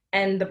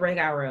 And the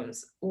breakout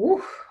rooms,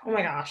 ooh, oh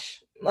my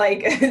gosh,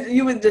 like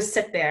you would just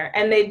sit there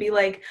and they'd be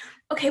like,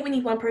 okay, we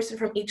need one person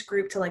from each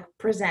group to like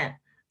present.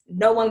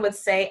 No one would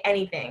say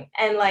anything.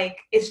 And like,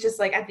 it's just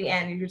like at the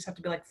end, you just have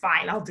to be like,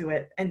 fine, I'll do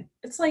it. And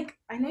it's like,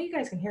 I know you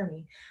guys can hear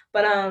me,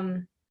 but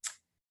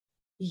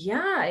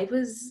yeah, it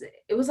was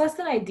less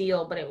than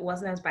ideal, but it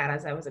wasn't as bad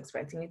as I was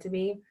expecting it to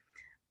be.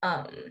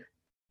 Yeah,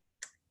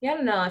 I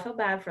don't know. I felt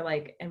bad for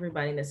like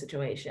everybody in this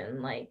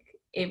situation. Like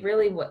it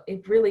really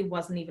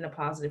wasn't even a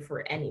positive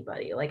for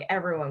anybody. Like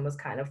everyone was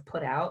kind of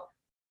put out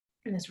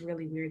in this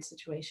really weird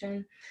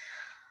situation.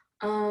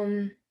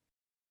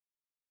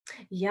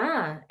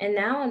 Yeah, and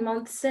now in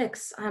month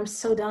 6, I'm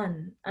so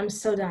done. I'm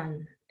so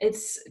done.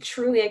 It's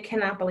truly, I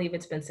cannot believe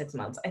it's been 6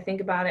 months. I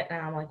think about it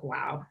and I'm like,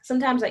 wow.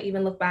 Sometimes I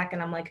even look back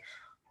and I'm like,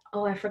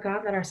 oh, I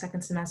forgot that our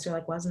second semester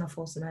like wasn't a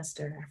full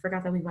semester. I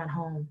forgot that we went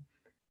home.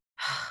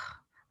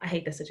 I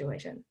hate this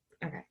situation.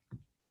 Okay.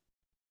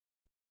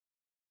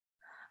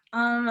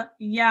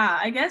 Yeah,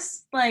 I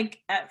guess like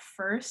at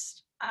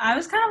first I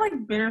was kind of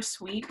like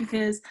bittersweet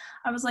because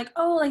I was like,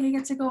 oh, like I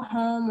get to go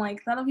home,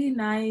 like that'll be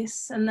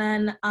nice. And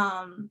then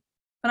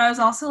but I was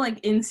also like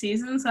in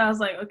season, so I was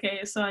like,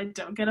 okay, so I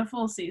don't get a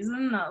full season.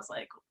 And I was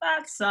like,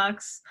 that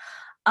sucks.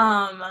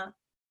 Um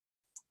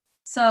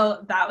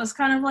so that was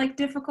kind of like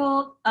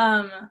difficult.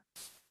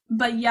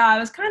 But yeah, I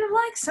was kind of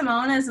like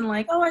Simone, as in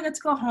like, oh, I get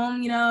to go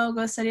home,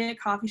 go study at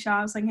coffee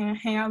shops, like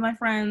hang out with my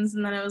friends.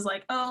 And then it was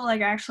like, oh,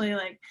 like actually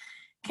like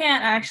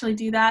can't actually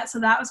do that. So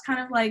that was kind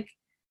of like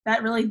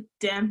that really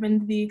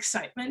dampened the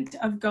excitement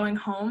of going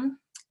home.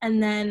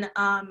 And then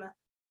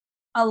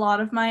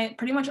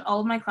pretty much all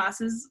of my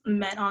classes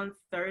met on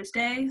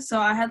Thursday. So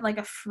I had like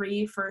a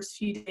free first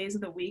few days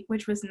of the week,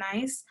 which was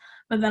nice.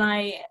 But then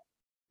I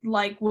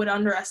like would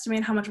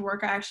underestimate how much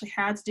work I actually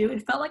had to do.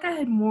 It felt like I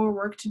had more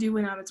work to do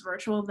when I was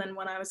virtual than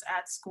when I was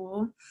at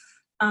school.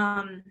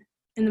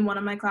 And then one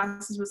of my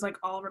classes was like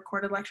all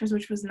recorded lectures,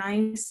 which was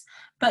nice.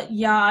 But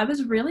yeah, I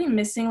was really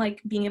missing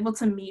like being able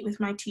to meet with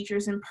my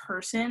teachers in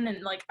person,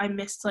 and like I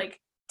missed like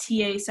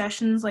TA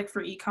sessions, like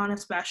for econ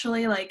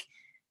especially, like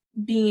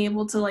being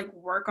able to like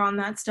work on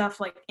that stuff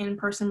like in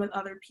person with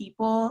other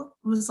people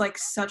was like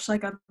such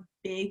like a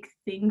big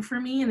thing for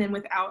me. And then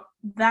without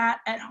that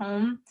at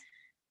home,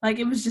 like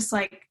it was just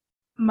like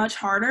much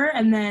harder.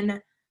 And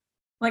then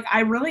like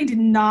I really did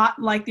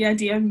not like the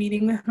idea of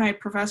meeting with my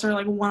professor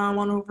like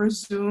one-on-one over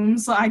Zoom,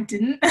 so I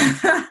didn't,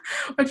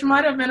 which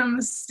might have been a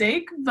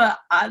mistake, but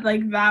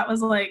like that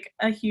was like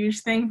a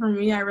huge thing for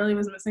me. I really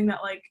was missing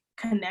that like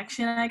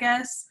connection, I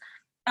guess.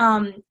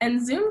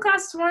 And Zoom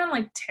classes weren't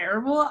like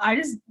terrible. I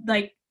just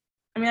like,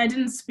 I mean, I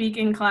didn't speak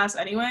in class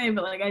anyway,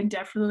 but like I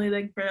definitely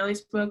like barely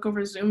spoke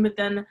over Zoom. But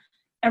then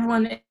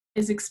everyone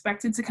is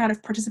expected to kind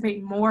of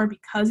participate more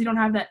because you don't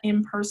have that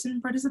in-person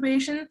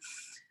participation.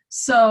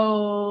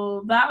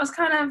 So that was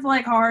kind of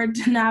like hard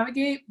to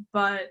navigate,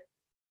 but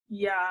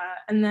yeah.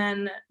 And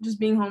then just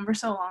being home for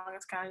so long,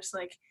 it's kind of just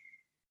like,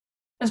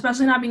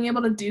 especially not being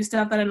able to do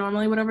stuff that I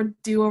normally would ever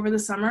do over the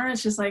summer.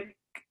 It's just like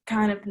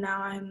kind of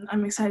now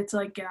I'm excited to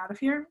like get out of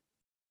here.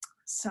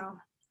 So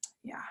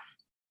yeah.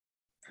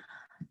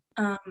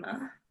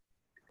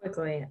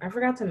 Quickly, I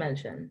forgot to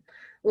mention,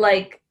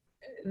 like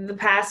the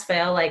pass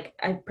fail, like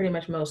I pretty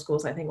much most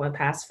schools I think went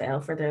pass fail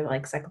for their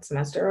like second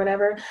semester or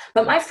whatever.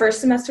 But my first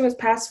semester was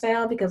pass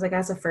fail because like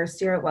as a first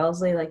year at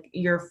Wellesley, like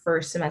your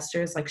first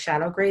semester is like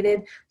shadow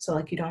graded, so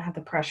like you don't have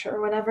the pressure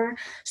or whatever.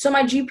 So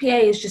my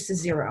GPA is just a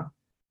 0.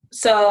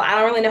 So I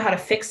don't really know how to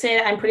fix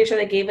it. I'm pretty sure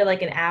they gave it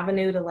like an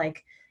avenue to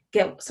like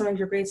get some of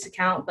your grades to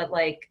count, but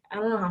like I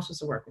don't know how I'm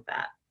supposed to work with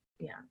that.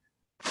 Yeah.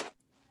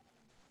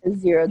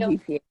 0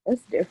 GPA.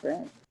 That's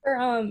different.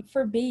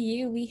 For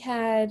BU, we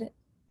had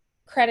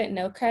credit,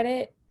 no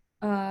credit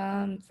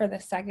for the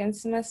second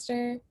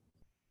semester,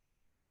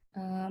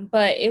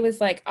 but it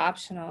was like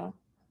optional.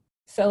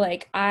 So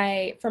like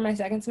for my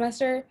second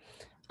semester,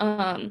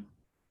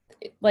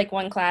 like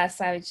one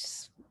class I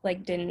just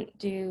like didn't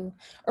do,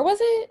 or was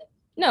it?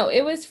 No,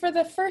 it was for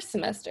the first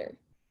semester.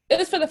 It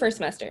was for the first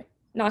semester,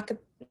 not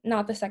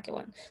the second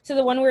one. So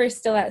the one where we're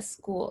still at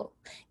school,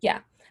 yeah.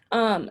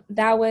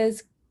 That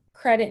was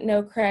credit,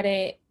 no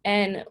credit,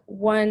 and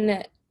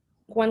one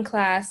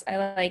class I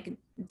like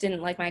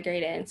didn't like my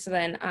grade in, so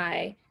then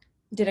I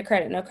did a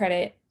credit, no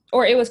credit,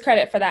 or it was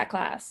credit for that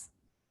class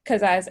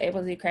because I was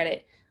able to do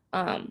credit,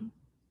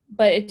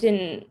 but it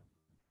didn't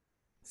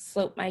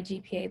slope my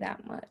GPA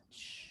that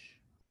much.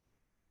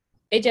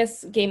 It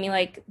just gave me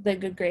like the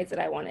good grades that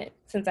I wanted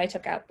since I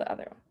took out the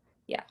other one.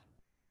 Yeah.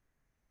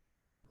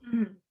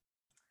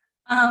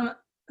 Mm-hmm.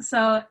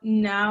 So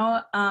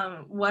now,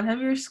 what have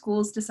your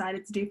schools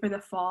decided to do for the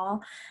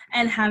fall,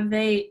 and have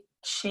they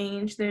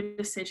changed their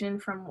decision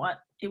from what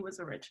it was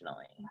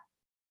originally?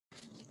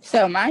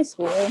 So my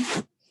school,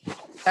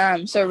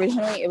 so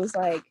originally it was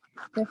like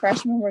the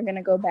freshmen were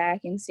gonna go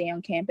back and stay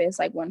on campus,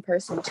 like one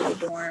person to a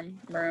dorm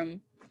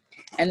room,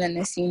 and then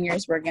the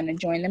seniors were gonna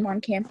join them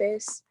on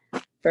campus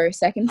for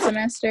second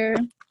semester,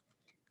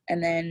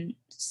 and then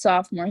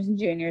sophomores and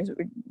juniors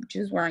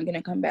just weren't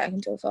gonna come back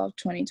until fall of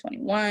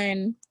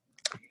 2021.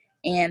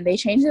 And they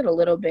changed it a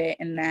little bit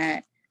in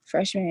that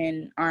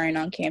freshmen aren't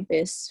on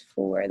campus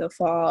for the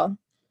fall.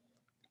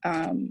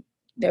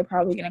 They're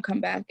probably going to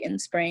come back in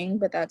spring,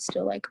 but that's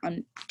still like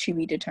to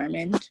be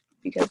determined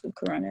because of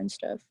Corona and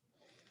stuff.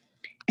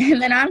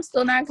 And then I'm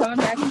still not coming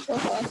back until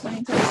fall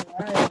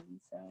 2021.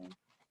 So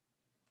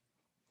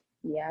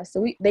yeah,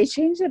 so they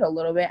changed it a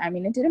little bit. I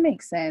mean, it didn't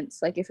make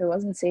sense. Like if it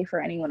wasn't safe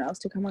for anyone else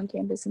to come on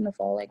campus in the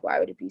fall, like why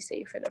would it be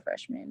safe for the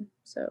freshmen?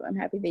 So I'm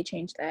happy they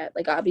changed that.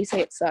 Like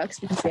obviously it sucks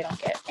because they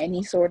don't get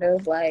any sort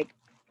of like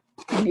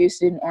new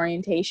student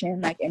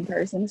orientation, like in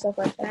person and stuff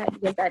like that,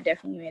 because that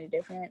definitely made a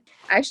difference.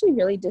 I actually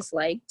really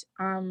disliked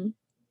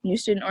new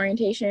student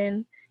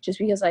orientation just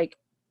because like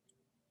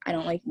I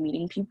don't like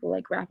meeting people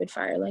like rapid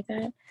fire like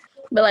that.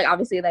 But like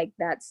obviously like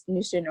that's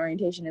new student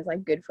orientation is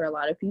like good for a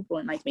lot of people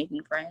and like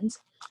making friends.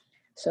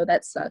 So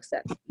that sucks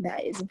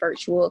that is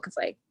virtual, because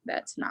like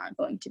that's not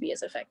going to be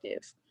as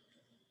effective.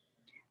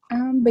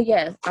 But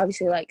yeah,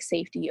 obviously like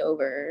safety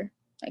over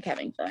like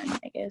having fun,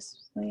 I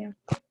guess. So yeah.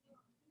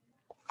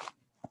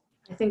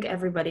 I think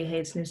everybody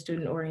hates new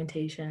student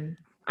orientation.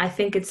 I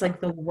think it's like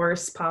the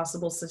worst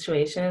possible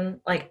situation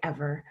like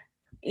ever.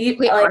 Wait,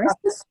 Like,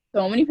 honestly,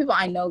 so many people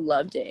I know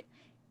loved it.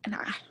 And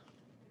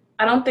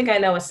I don't think I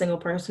know a single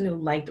person who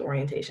liked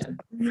orientation.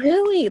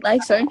 really,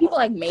 like certain people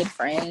like made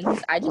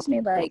friends. I just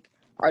made like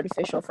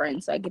artificial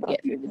friends so I could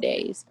get through the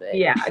days. But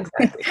Yeah,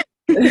 exactly.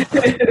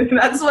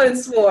 That's what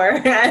it's for.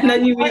 And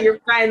then you meet your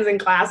friends in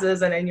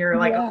classes, and then you're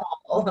like, Yeah.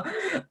 oh.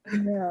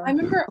 yeah. I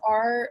remember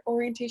our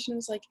orientation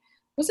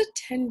was it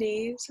 10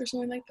 days or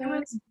something like It that?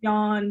 was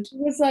beyond.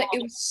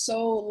 It was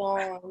so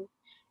long.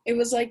 It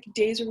was like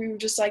days where we would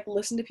just like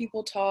listen to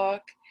people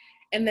talk,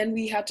 and then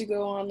we had to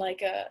go on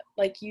like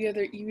you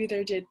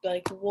either did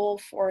like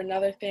Wolf or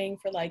another thing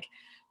for like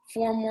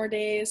 4 more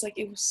days. Like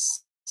it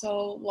was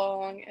so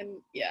long, and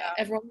yeah,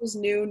 everyone was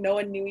new. No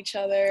one knew each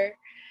other.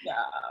 Yeah.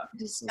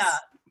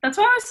 That's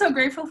why I was so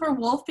grateful for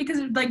Wolf, because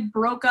it like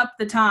broke up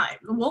the time.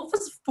 Wolf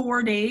was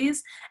 4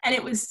 days, and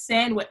it was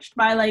sandwiched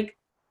by like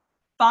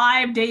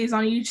 5 days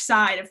on each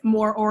side of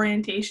more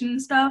orientation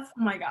stuff.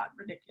 Oh my god,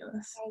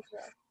 ridiculous. That was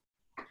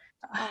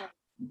rough.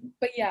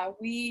 But yeah,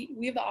 we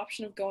have the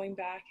option of going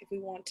back if we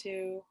want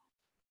to,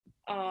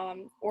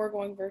 or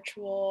going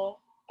virtual.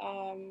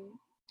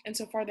 And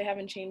so far they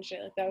haven't changed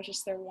it. Like that was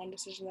just their one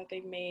decision that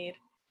they've made.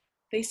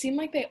 They seem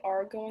like they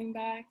are going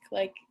back.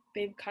 Like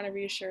they've kind of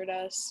reassured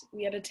us.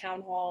 We had a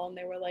town hall and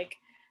they were like,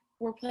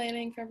 we're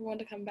planning for everyone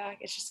to come back.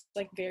 It's just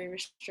like very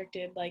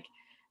restricted. Like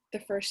the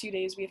first few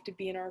days we have to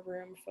be in our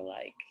room for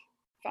like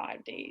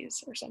 5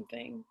 days or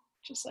something,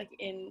 just like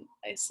in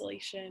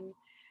isolation,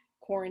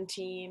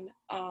 quarantine.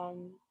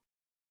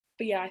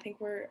 But yeah, I think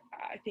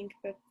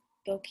that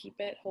they'll keep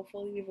it.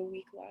 Hopefully we have a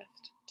week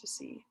left to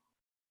see.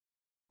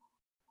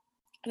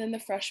 And then the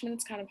freshmen,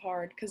 it's kind of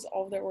hard because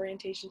all of their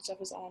orientation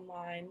stuff is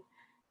online.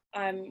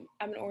 I'm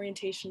an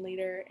orientation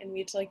leader, and we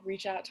had to like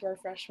reach out to our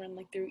freshmen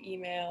like through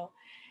email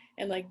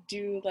and like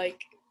do like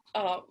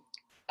I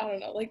don't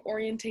know, like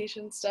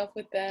orientation stuff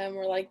with them,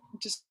 or like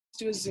just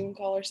do a Zoom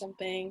call or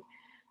something.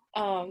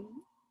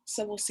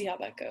 So we'll see how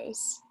that goes.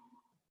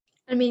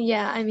 I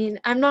mean,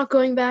 I'm not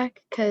going back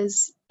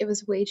because it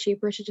was way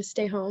cheaper to just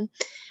stay home.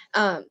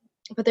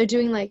 But they're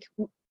doing like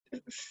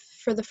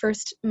for the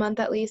first month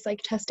at least,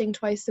 like testing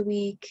twice a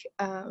week.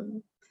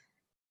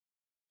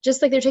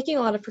 Just like they're taking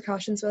a lot of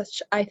precautions,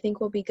 which I think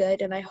will be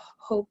good. And I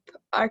hope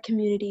our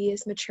community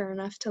is mature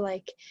enough to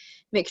like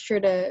make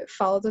sure to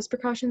follow those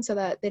precautions so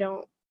that they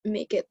don't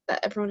make it that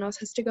everyone else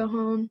has to go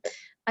home.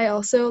 I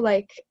also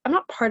like, I'm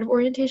not part of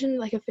orientation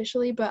like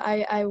officially, but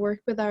I work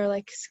with our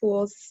like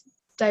school's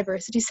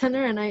diversity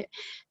center, and I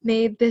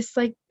made this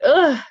like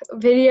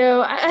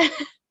video. I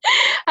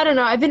don't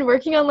know. I've been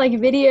working on like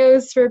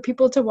videos for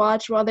people to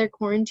watch while they're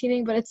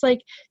quarantining, but it's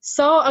like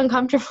so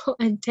uncomfortable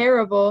and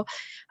terrible.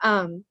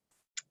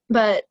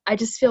 But I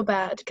just feel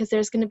bad because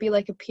there's going to be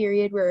like a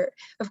period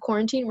of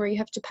quarantine where you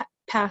have to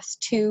pass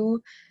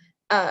 2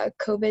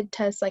 COVID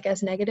tests like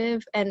as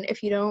negative, and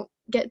if you don't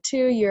get to,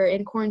 you're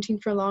in quarantine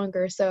for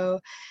longer. So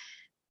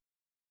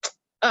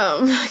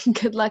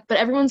good luck. But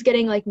everyone's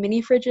getting like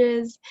mini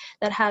fridges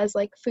that has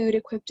like food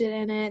equipped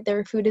in it.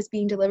 Their food is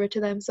being delivered to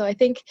them. So I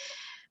think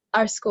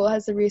our school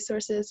has the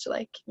resources to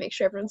like make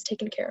sure everyone's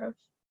taken care of.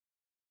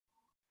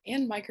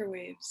 And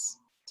microwaves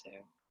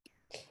too.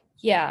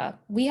 Yeah,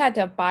 we had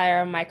to buy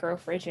our micro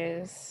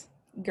fridges.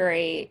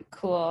 Great,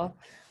 cool.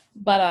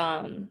 But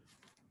I'm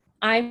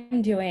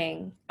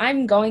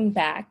going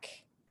back.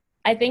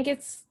 I think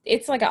it's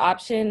like an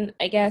option,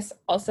 I guess,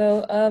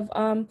 also of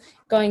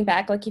going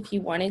back, like if you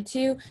wanted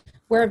to.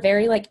 We're a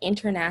very like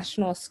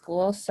international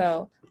school,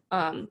 so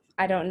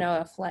I don't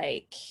know if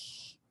like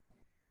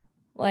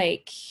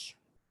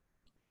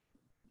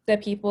the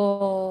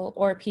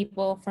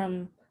people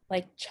from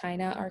like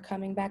China are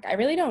coming back. I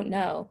really don't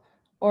know.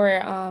 Or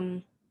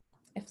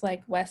if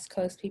like West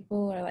Coast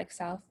people or like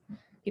South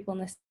people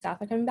in the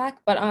South are coming back.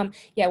 But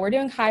yeah, we're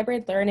doing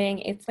hybrid learning.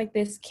 It's like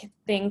this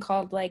thing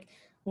called like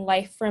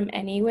Life from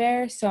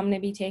Anywhere. So I'm gonna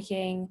be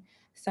taking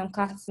some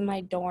classes in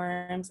my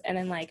dorms, and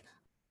then like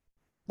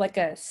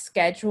a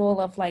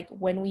schedule of like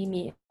when we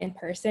meet in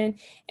person,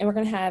 and we're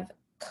gonna have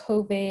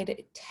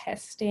COVID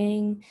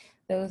testing,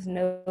 those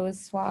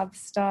nose swab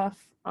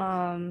stuff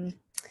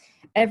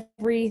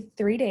every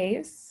 3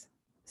 days.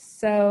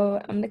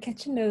 So I'm gonna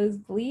catch a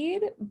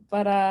nosebleed,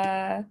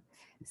 but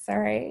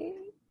sorry.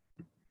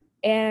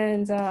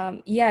 And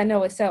yeah,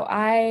 no,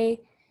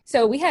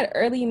 so we had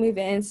early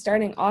move-in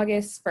starting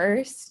August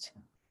 1st.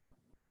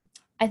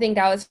 I think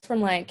that was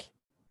from like,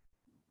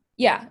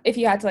 yeah, if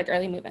you had to like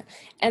early move-in.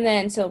 And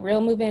then so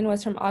real move-in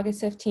was from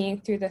August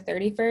 15th through the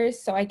 31st.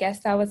 So I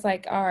guess that was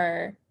like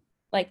our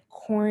like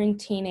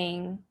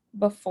quarantining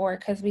before,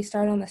 because we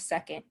started on the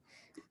 2nd,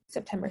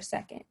 September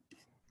 2nd.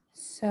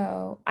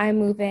 So I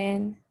move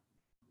in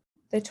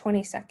the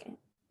 22nd.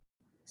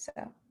 So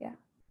yeah.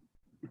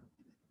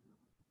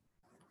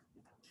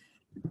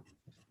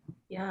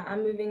 Yeah,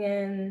 I'm moving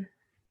in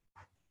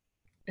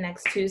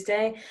next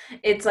Tuesday.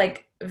 It's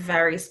like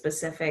very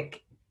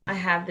specific. I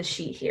have the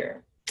sheet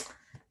here.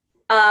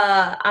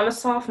 I'm a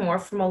sophomore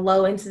from a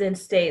low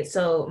incidence state,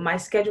 so my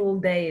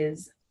scheduled day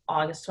is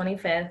August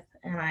 25th,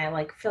 and I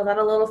like filled out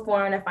a little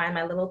form to find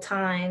my little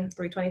time,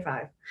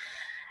 3:25.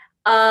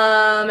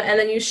 And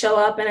then you show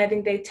up, and I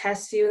think they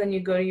test you, then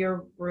you go to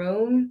your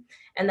room,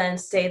 and then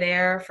stay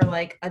there for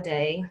like a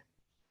day.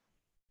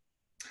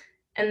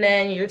 And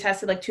then you're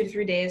tested like 2 to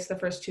 3 days the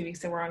first 2 weeks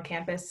that we're on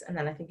campus, and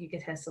then I think you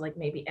get tested like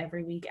maybe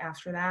every week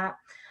after that.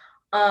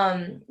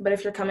 But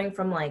if you're coming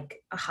from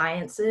like a high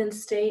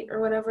incidence state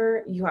or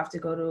whatever, you have to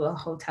go to a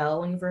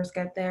hotel when you first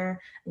get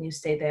there, and you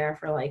stay there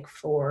for like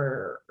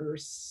 4 or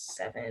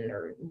 7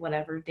 or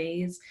whatever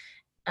days.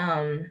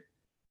 Or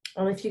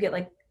if you get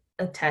like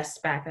a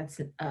test back that's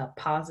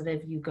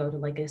positive, you go to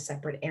like a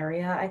separate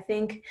area, I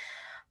think.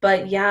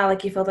 But yeah,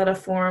 like you filled out a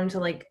form to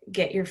like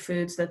get your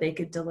food so that they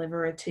could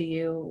deliver it to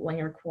you when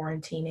you're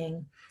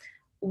quarantining.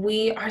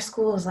 Our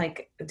school is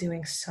like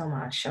doing so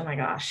much. Oh my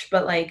gosh.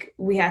 But like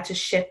we had to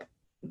ship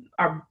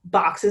our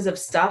boxes of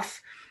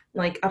stuff,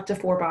 like up to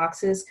 4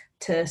 boxes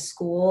to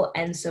school.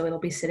 And so it'll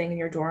be sitting in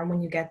your dorm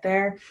when you get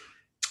there.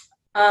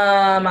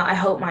 I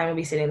hope mine will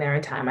be sitting there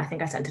in time. I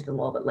think I sent it a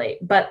little bit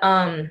late. But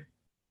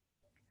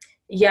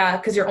yeah,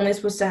 because you're only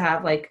supposed to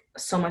have like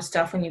so much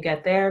stuff when you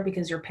get there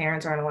because your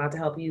parents aren't allowed to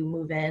help you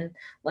move in.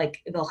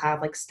 Like they'll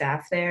have like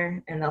staff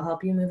there and they'll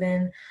help you move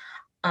in.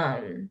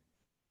 And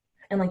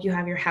like you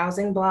have your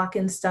housing block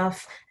and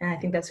stuff. And I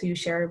think that's who you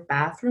share a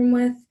bathroom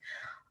with.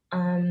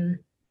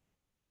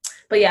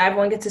 But yeah,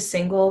 everyone gets a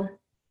single.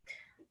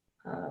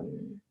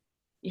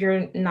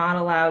 You're not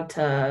allowed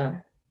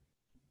to.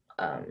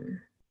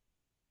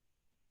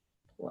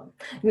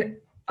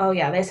 Oh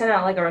yeah, they sent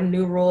out like our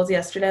new rules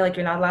yesterday. Like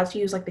you're not allowed to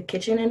use like the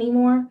kitchen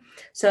anymore.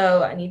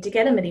 So I need to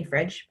get a mini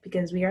fridge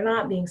because we are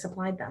not being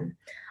supplied them.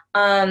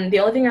 The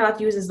only thing you're allowed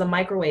to use is the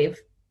microwave.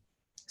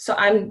 So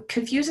I'm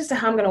confused as to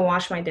how I'm gonna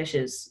wash my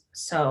dishes.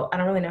 So I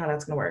don't really know how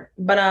that's gonna work.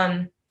 But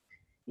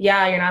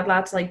yeah, you're not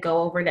allowed to like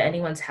go over to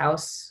anyone's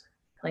house,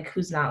 like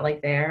who's not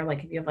like there.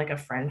 Like if you have like a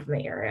friend from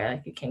the area,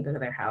 like you can't go to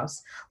their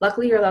house.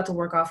 Luckily, you're allowed to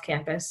work off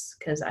campus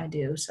because I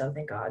do, so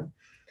thank God.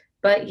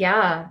 But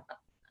yeah,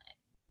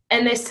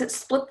 and they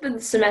split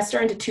the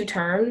semester into 2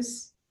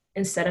 terms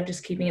instead of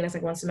just keeping it as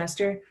like 1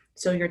 semester.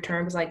 So your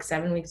term is like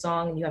 7 weeks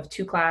long, and you have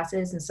 2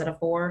 classes instead of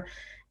 4.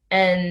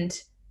 And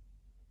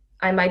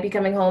I might be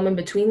coming home in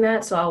between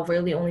that, so I'll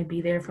really only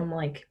be there from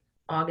like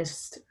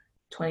August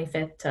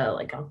 25th to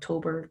like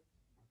October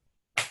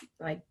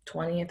like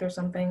 20th or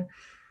something.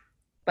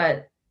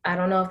 But I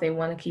don't know if they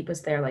want to keep us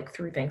there like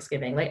through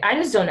Thanksgiving. Like I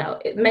just don't know.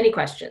 Many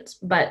questions,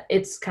 but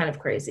it's kind of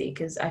crazy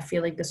because I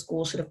feel like the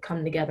school should have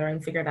come together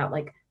and figured out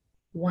like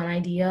one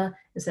idea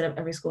instead of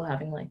every school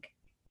having like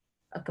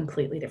a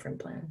completely different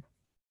plan.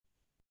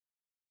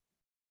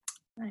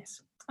 Nice.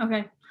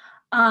 Okay.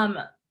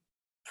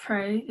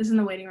 Prey is in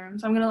the waiting room,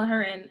 so I'm gonna let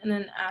her in and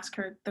then ask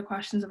her the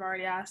questions I've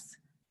already asked,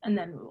 and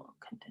then we will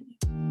continue.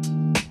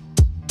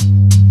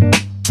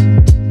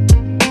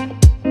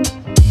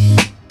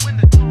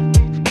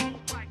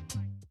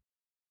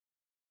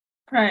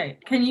 Prey,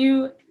 can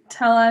you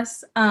tell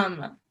us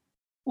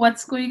what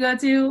school you go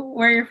to,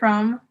 where you're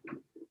from?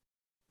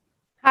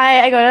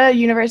 Hi, I go to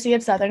University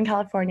of Southern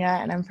California,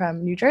 and I'm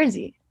from New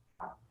Jersey.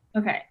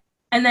 Okay.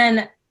 And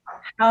then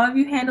how have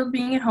you handled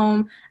being at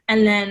home,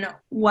 and then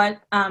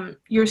what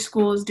your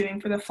school is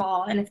doing for the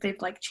fall, and if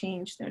they've like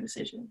changed their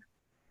decision?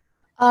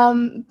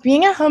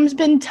 Being at home's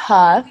been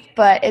tough,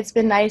 but it's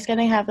been nice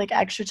getting to have like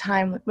extra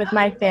time with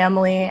my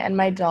family and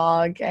my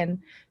dog, and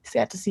just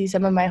get to see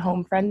some of my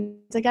home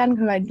friends again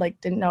who I like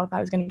didn't know if I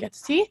was going to get to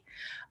see.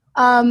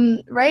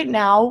 Right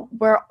now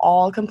we're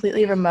all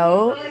completely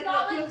remote,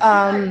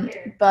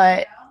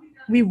 but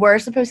we were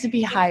supposed to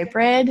be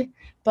hybrid,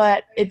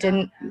 but it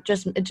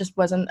just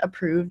wasn't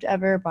approved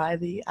ever by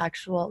the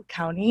actual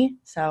county,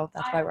 so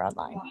that's why we're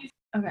online.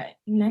 Okay,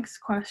 next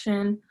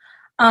question.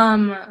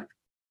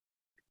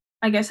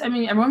 I guess, I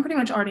mean, everyone pretty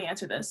much already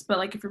answered this, but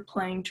like if you're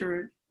planning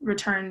to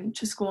return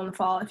to school in the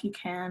fall, if you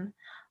can.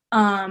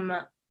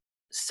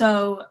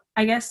 So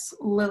I guess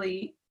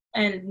Lily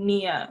and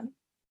Nia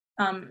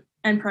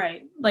and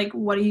Prey, like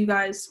what are you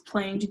guys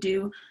planning to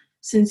do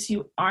since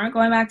you aren't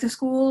going back to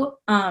school?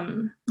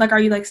 Like,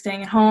 are you like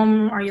staying at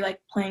home? Are you like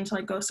planning to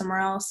like go somewhere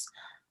else?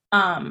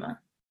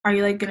 Are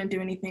you like gonna do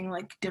anything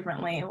like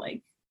differently,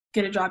 like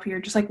get a job here?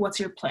 Just like what's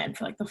your plan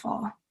for like the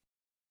fall?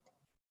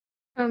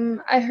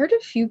 I heard a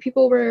few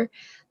people were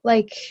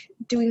like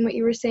doing what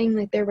you were saying,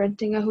 like they're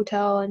renting a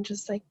hotel and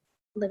just like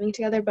living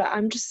together, but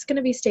I'm just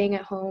gonna be staying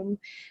at home.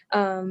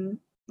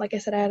 Like I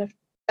said, I had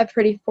a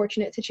pretty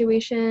fortunate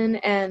situation,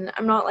 and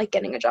I'm not like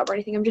getting a job or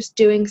anything. I'm just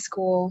doing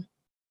school,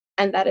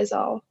 and that is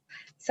all.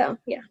 So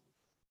yeah.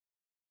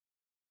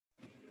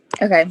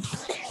 Okay,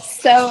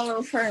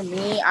 so for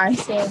me, I'm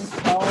staying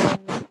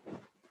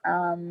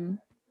home.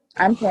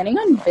 I'm planning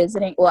on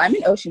visiting. Well, I'm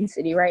in Ocean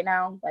City right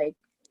now, like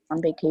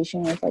on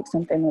vacation with like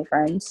some family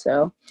friends.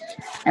 So,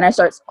 and I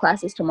start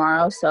classes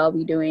tomorrow, so I'll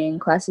be doing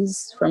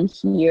classes from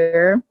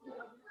here.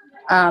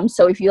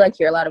 So if you like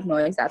hear a lot of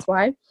noise, that's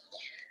why.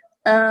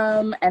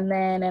 And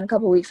then in a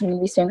couple weeks, I'm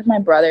gonna be staying with my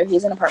brother.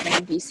 He's in an apartment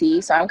in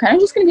DC, so I'm kind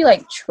of just gonna be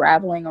like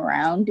traveling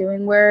around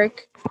doing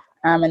work.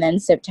 And then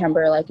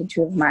September, like,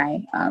 two of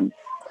my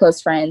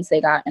close friends,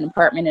 they got an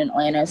apartment in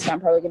Atlanta, so I'm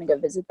probably gonna go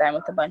visit them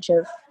with a bunch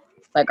of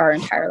like our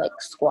entire like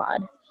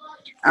squad.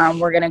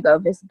 We're gonna go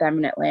visit them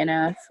in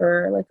Atlanta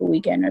for like a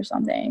weekend or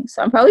something.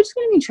 So I'm probably just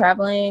gonna be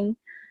traveling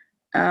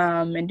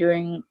and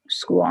doing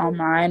school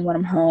online. When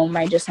I'm home,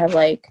 I just have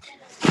like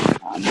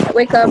I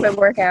wake up, I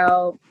work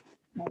out,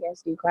 I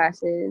guess do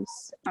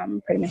classes.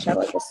 Pretty much have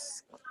like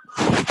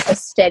a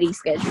steady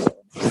schedule.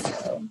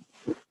 So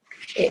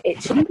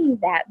it shouldn't be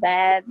that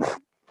bad.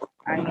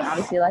 I mean,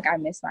 obviously, like, I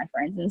miss my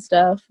friends and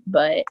stuff,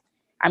 but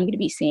I'm gonna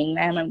be seeing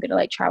them. I'm gonna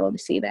like travel to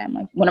see them.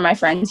 Like, one of my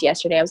friends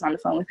yesterday, I was on the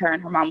phone with her,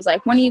 and her mom was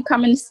like, when are you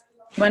coming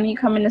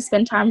to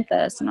spend time with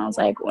us? And I was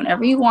like,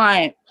 whenever you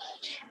want,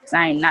 because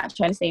I'm not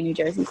trying to stay in New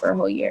Jersey for a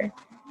whole year.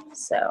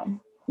 So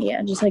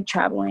yeah, just like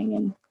traveling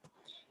and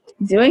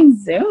doing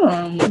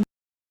Zoom.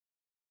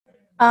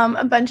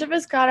 A bunch of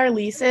us got our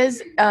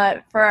leases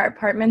for our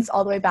apartments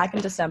all the way back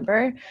in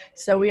December.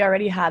 So we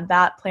already had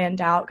that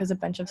planned out because a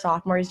bunch of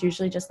sophomores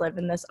usually just live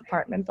in this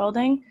apartment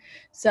building.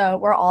 So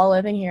we're all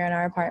living here in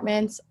our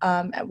apartments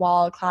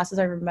while classes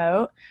are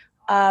remote.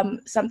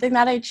 Something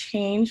that I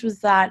changed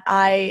was that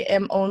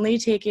I'm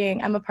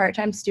a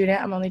part-time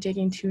student. I'm only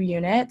taking 2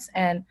 units,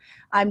 and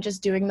I'm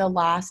just doing the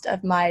last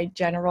of my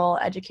general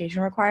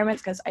education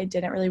requirements because I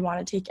didn't really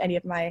want to take any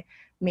of my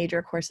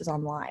major courses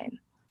online.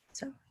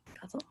 So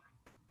that's all.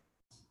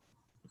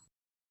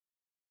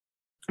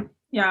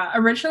 Yeah,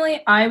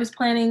 originally I was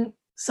planning,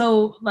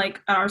 so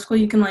like at our school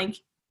you can like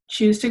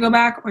choose to go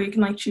back or you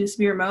can like choose to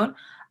be remote.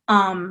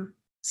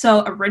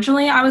 So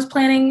originally I was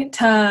planning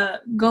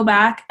to go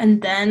back,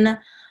 and then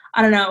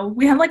I don't know,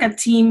 we had like a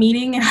team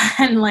meeting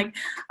and like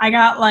I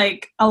got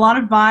like a lot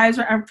of vibes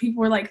where people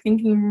were like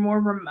thinking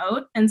more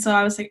remote, and so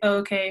I was like, oh,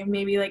 okay,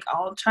 maybe like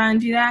I'll try and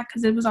do that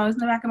because it was always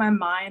in the back of my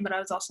mind, but I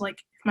was also like,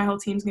 if my whole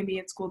team's gonna be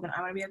at school, then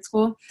I'm gonna be at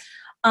school.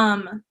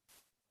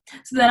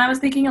 So then I was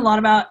thinking a lot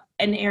about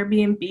an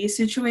Airbnb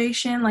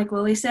situation, like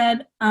Lily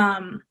said,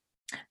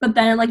 but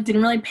then it like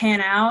didn't really pan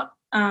out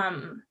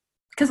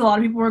because a lot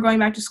of people were going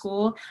back to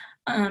school,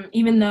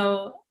 even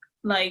though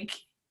like,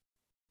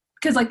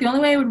 because like the only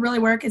way it would really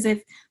work is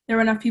if there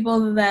were enough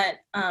people that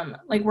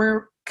like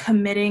were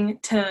committing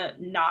to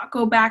not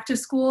go back to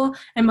school,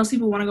 and most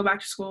people want to go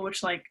back to school,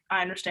 which like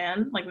I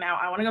understand. Like now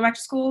I want to go back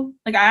to school.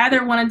 Like I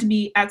either wanted to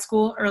be at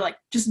school or like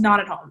just not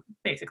at home,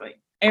 basically.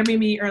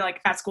 Airbnb or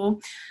like at school.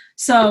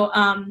 So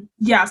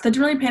yeah, so that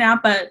didn't really pan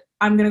out, but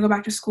I'm gonna go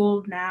back to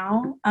school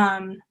now,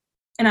 and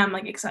I'm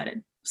like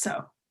excited.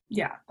 So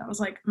yeah, that was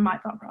like my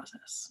thought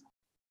process.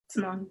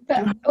 Simone,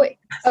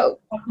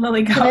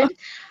 Lily, go.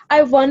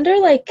 I wonder,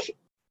 like,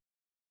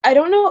 I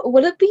don't know,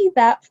 would it be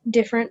that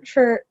different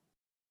for,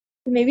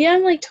 maybe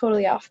I'm like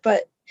totally off,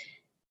 but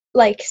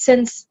like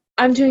since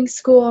I'm doing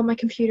school on my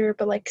computer,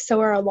 but like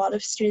so are a lot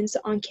of students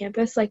on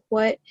campus, like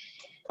what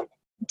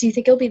do you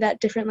think it'll be that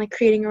different, like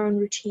creating your own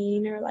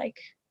routine, or like,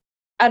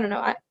 I don't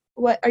know,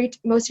 what are you,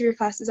 most of your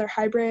classes are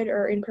hybrid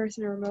or in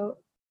person or remote?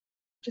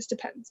 Just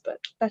depends, but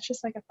that's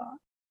just like a thought.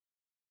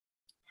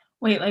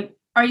 Wait, like,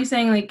 are you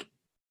saying like,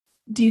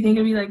 do you think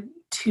it'd be like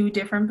too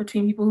different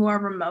between people who are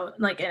remote,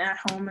 like and at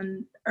home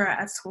and or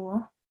at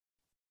school?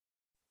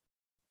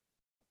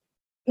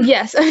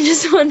 Yes, I'm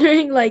just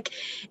wondering like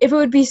if it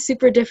would be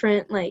super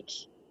different, like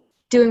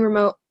doing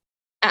remote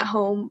at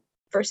home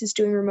versus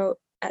doing remote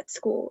at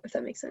school, if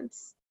that makes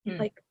sense.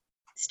 Like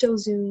still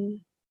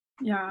Zoom.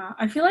 Yeah,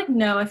 I feel like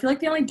no. I feel like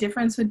the only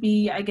difference would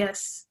be, I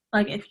guess,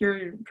 like if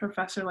your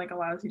professor like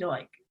allows you to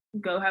like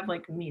go have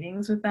like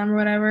meetings with them or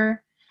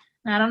whatever.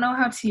 And I don't know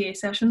how TA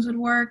sessions would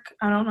work.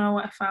 I don't know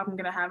if I'm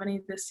gonna have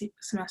any this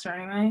semester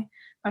anyway.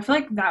 I feel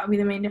like that would be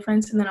the main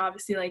difference. And then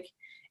obviously like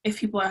if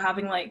people are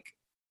having like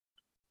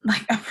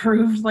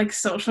approved like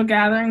social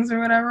gatherings or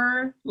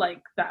whatever,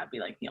 like that'd be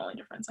like the only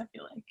difference, I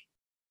feel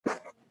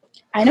like.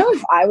 I know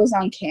if I was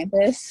on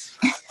campus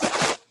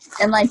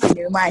and like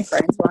knew my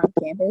friends were on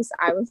campus,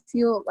 I would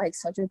feel like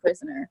such a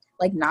prisoner,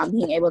 like not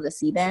being able to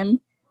see them.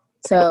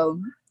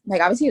 So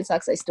like obviously it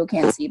sucks I still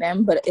can't see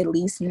them, but at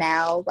least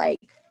now like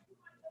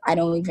I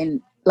don't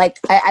even like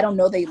I don't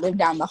know they live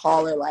down the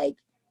hall or like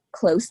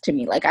close to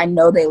me. Like I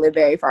know they live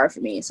very far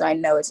from me, so I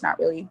know it's not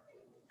really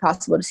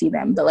possible to see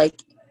them. But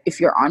like if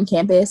you're on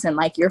campus and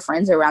like your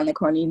friends are around the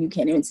corner and you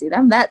can't even see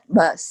them, that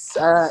must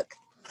suck.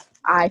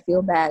 I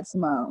feel bad,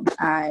 Simone.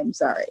 I'm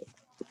sorry.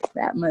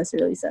 That must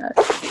really suck.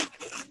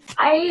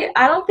 I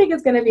don't think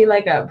it's gonna be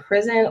like a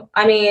prison.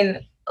 I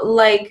mean,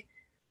 like,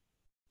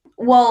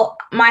 well,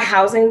 my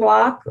housing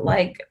block,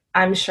 like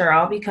I'm sure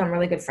I'll become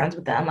really good friends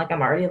with them. Like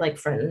I'm already like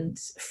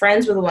friends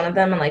with one of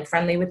them and like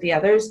friendly with the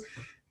others.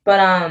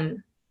 But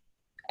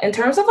in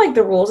terms of like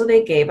the rules that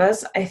they gave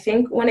us, I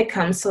think when it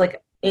comes to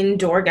like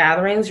indoor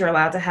gatherings, you're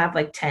allowed to have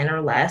like 10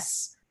 or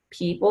less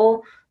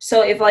people.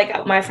 So if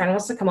like my friend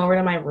wants to come over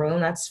to my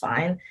room, that's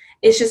fine.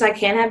 It's just I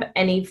can't have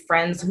any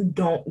friends who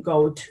don't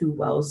go to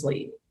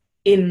Wellesley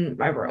in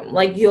my room.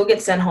 Like, you'll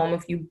get sent home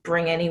if you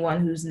bring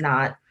anyone who's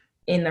not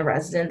in the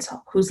residence,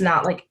 who's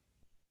not like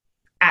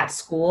at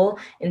school,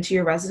 into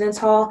your residence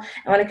hall.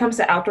 And when it comes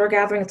to outdoor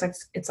gathering,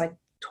 it's like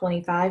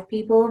 25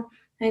 people,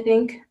 I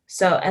think.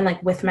 So, and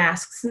like with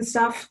masks and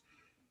stuff.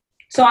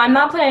 So I'm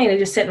not planning to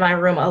just sit in my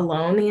room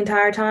alone the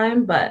entire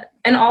time,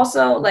 and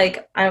also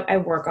like I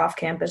work off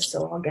campus,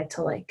 so I'll get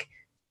to like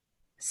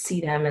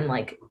see them and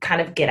like kind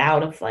of get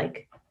out of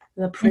like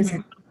the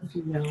prison, if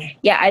you will.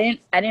 Yeah, I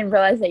didn't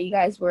realize that you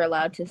guys were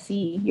allowed to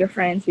see your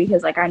friends,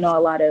 because like I know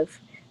a lot of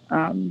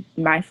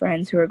my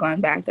friends who are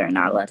going back, they're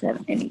not allowed to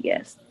have any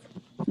guests,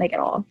 like at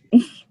all.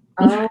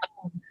 Oh,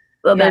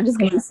 So they're just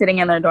gonna be sitting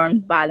in their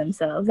dorms by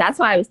themselves. That's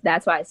why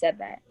I said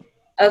that.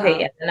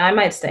 okay, yeah, then I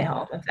might stay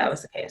home if that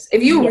was the case.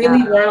 If you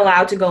really weren't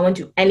allowed to go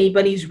into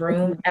anybody's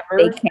room ever,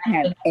 They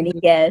can't have any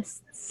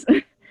guests.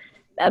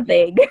 That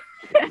big.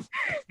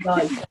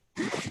 like,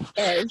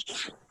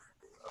 Yes.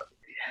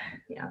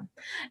 yeah.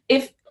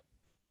 If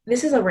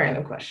this is a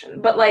random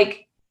question, but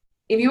like,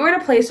 if you were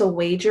to place a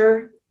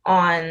wager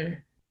on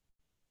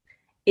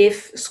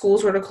if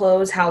schools were to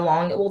close, how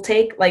long it will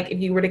take, like if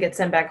you were to get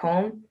sent back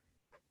home,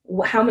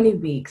 how many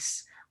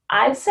weeks?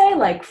 I'd say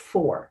like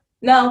 4.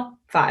 No,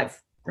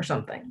 5 or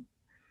something.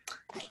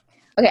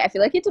 Okay, I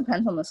feel like it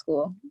depends on the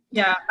school.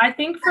 Yeah, I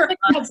think for Like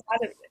us,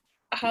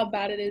 how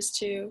bad it is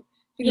too.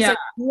 Because Yeah. like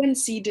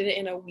UNC did it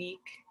in a week.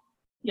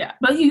 yeah,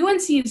 but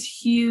UNC is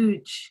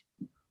huge.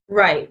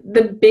 Right.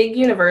 The big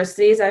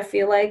universities, I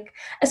feel like,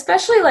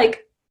 especially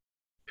like,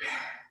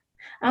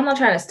 I'm not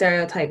trying to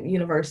stereotype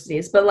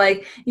universities, but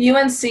like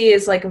UNC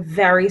is like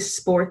very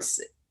sports.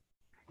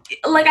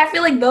 Like, I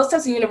feel like those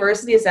types of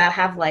universities that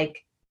have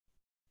like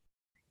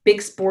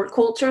big sport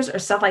cultures or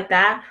stuff like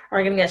that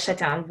are going to get shut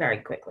down very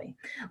quickly.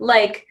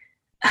 Like,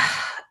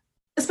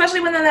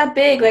 especially when they're that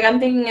big. Like, I'm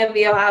thinking of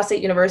the Ohio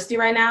State University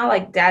right now.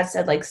 Like, Dad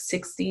said like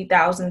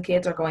 60,000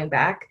 kids are going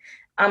back.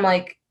 I'm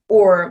like,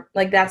 or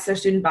like that's their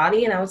student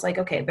body. And I was like,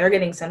 okay, they're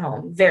getting sent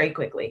home very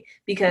quickly,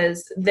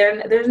 because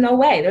there's no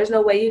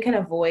way you can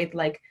avoid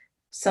like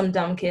some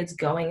dumb kids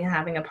going and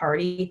having a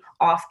party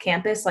off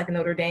campus like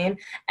Notre Dame,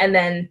 and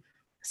then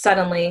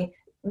suddenly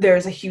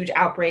there's a huge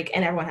outbreak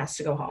and everyone has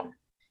to go home.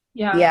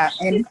 Yeah,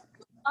 and It's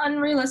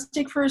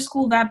unrealistic for a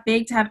school that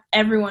big to have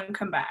everyone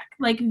come back.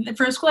 Like,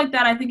 for a school like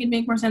that, I think it'd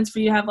make more sense for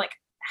you to have like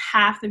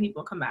half the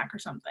people come back or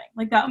something.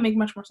 Like, that would make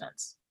much more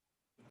sense.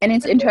 and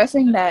it's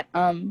interesting that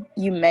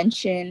you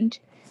mentioned,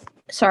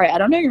 sorry, I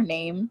don't know your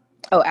name.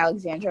 Oh,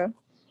 Alexandra.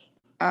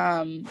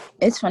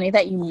 It's funny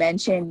that you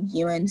mentioned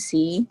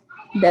UNC,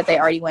 that they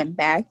already went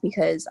back,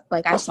 because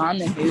like I saw in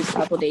the news a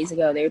couple days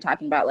ago, they were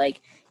talking about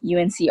like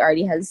UNC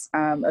already has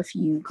a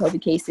few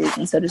COVID cases,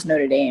 and so does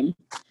Notre Dame.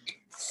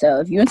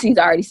 So if UNC's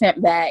already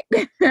sent back,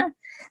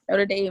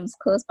 Notre Dame's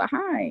close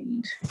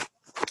behind.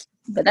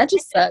 But that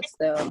just sucks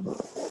though.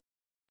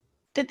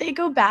 Did they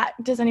go back?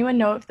 Does anyone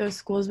know if those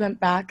schools went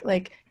back,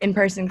 like,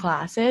 in-person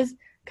classes?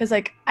 Because,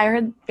 like, I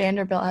heard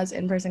Vanderbilt has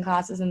in-person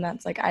classes, and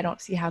that's, like, I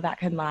don't see how that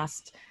can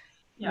last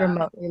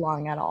remotely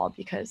long at all,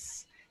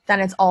 because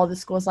then it's all the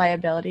school's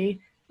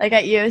liability. Like,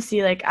 at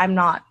USC, like, I'm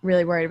not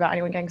really worried about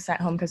anyone getting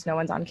sent home because no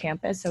one's on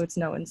campus, so it's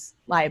no one's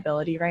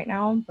liability right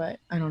now, but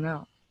I don't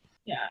know.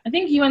 Yeah, I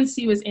think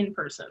UNC was in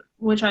person,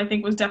 which I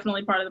think was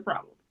definitely part of the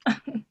problem.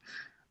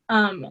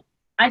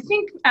 I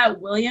think at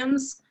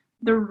Williams,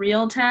 the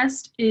real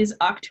test is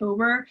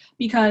October,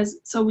 because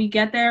so we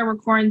get there, we're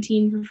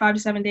quarantined for 5 to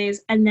 7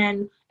 days, and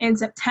then in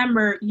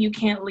September you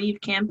can't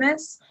leave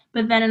campus,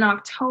 but then in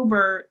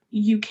October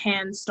you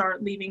can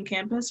start leaving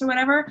campus or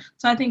whatever.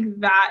 So I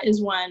think that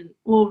is when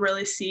we'll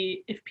really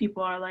see if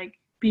people are like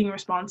being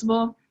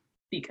responsible,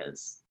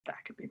 because that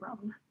could be a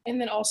problem.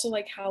 And then also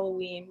like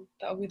Halloween,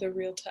 that'll be the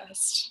real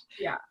test.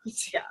 Yeah.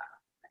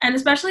 And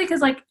especially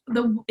because like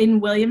in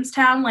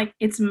Williamstown, like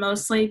it's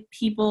mostly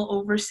people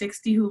over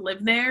 60 who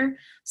live there.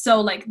 So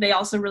like they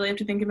also really have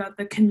to think about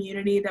the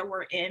community that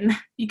we're in,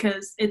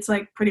 because it's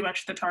like pretty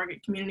much the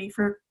target community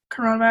for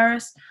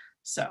coronavirus.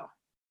 So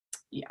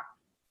yeah.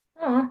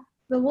 Oh,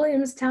 the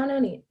Williamstown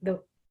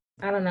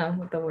I don't know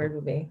what the word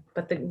would be,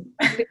 but the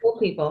cool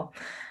people.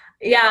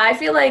 Yeah, I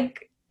feel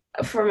like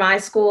for my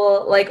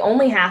school, like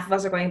only half of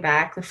us are going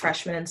back. The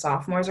freshmen and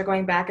sophomores are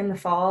going back in the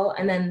fall,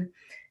 and then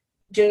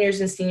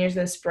juniors and seniors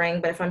in the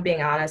spring. But if I'm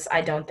being honest,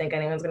 I don't think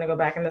anyone's gonna go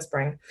back in the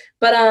spring.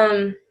 But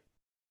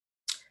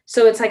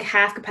so it's like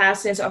half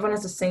capacity, so everyone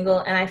has a single,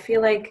 and I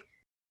feel like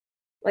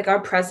our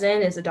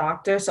president is a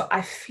doctor, so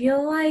I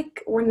feel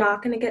like we're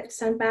not gonna get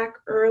sent back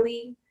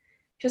early,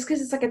 just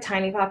because it's like a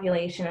tiny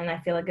population, and I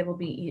feel like it will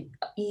be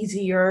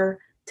easier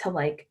to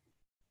like,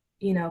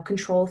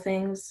 control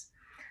things.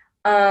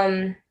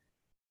 But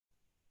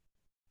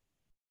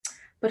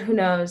who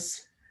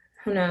knows?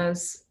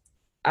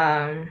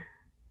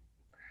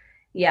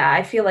 Yeah,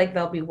 I feel like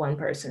there'll be one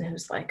person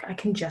who's like, I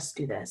can just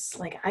do this.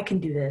 Like, I can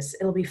do this.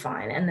 It'll be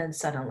fine. And then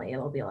suddenly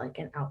it'll be like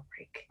an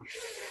outbreak.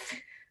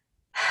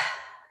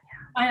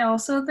 I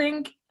also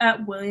think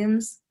at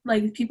Williams,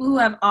 like people who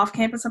have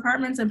off-campus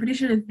apartments, I'm pretty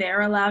sure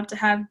they're allowed to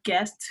have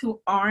guests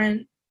who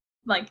aren't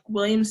like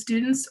Williams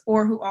students,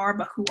 or who are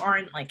but who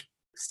aren't like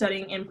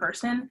studying in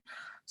person.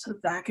 So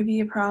that could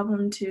be a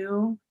problem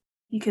too,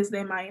 because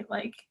they might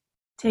like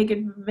take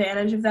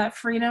advantage of that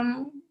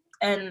freedom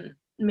and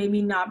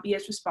maybe not be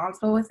as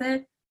responsible with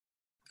it.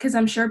 Because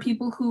I'm sure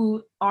people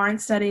who aren't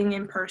studying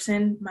in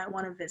person might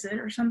want to visit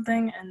or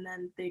something, and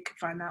then they could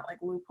find that like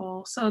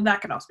loophole. So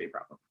that could also be a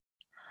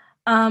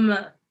problem.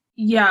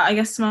 Yeah, I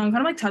guess Simone kind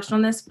of like touched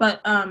on this,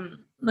 but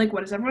like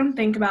what does everyone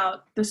think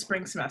about the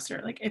spring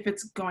semester? Like if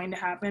it's going to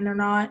happen or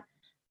not?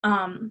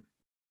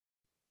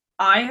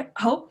 I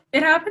hope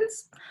it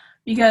happens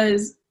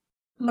because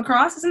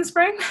lacrosse is in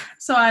spring,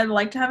 so I'd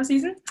like to have a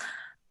season,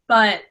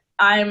 but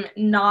I'm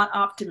not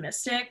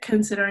optimistic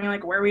considering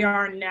like where we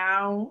are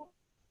now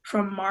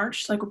from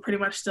March. Like we're pretty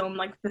much still in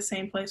like the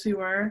same place we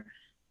were,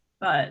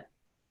 but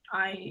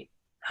I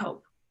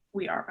hope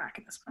we are back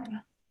in the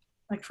spring,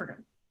 like for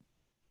good.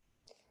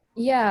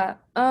 Yeah,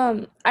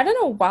 I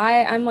don't know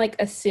why I'm like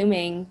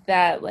assuming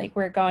that like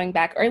we're going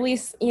back, or at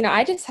least,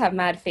 I just have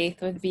mad faith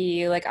with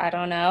VU, like I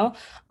don't know.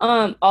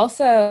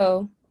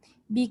 Also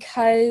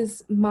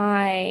because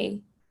my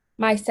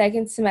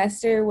second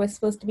semester was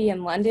supposed to be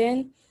in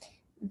London,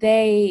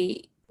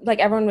 they like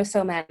everyone was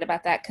so mad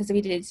about that because we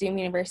did Zoom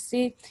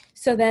University.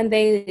 So then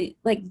they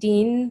like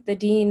the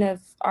dean of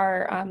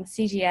our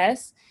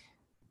CGS,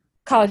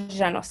 College of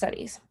General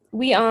Studies.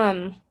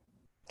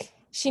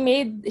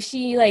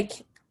 She like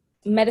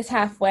met us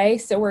halfway,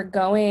 so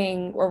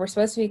we're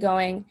supposed to be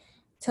going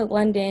to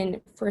London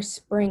for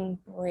spring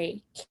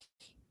break.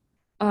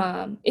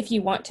 If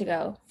you want to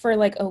go for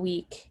like a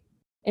week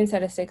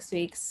instead of 6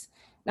 weeks,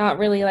 not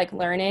really like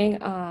learning.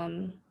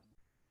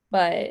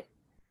 But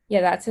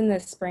yeah, that's in the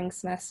spring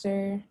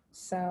semester.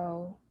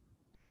 So,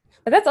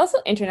 but that's also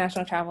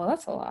international travel.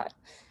 That's a lot.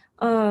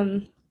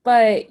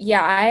 But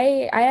yeah,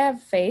 I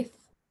have faith.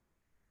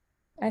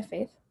 I have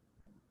faith.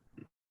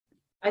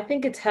 I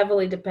think it's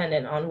heavily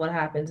dependent on what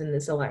happens in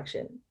this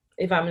election,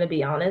 if I'm going to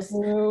be honest.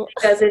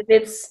 Because if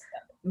it's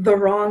the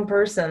wrong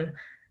person,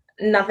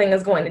 nothing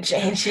is going to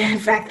change. In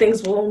fact,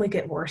 things will only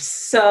get worse.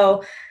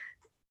 So,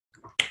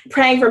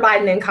 praying for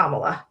Biden and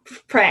Kamala.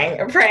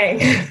 Praying.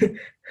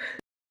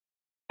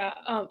 Yeah,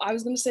 I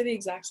was going to say the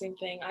exact same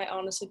thing. I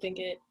honestly think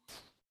it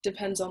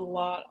depends a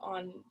lot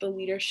on the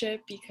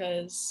leadership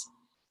because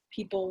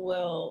people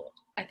will,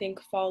 I think,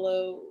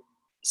 follow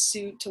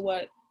suit to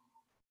what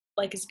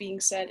like is being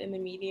said in the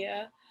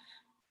media,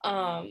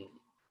 and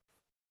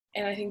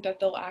I think that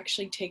they'll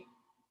actually take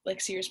like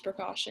serious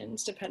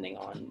precautions depending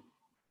on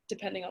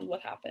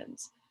what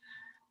happens.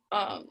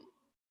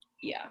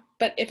 Yeah,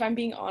 but if I'm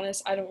being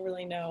honest, I don't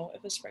really know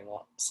if the spring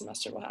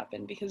semester will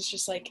happen because it's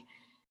just like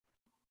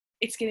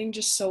it's getting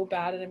just so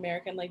bad in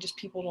America, and like just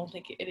people don't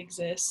think it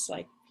exists.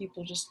 Like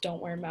people just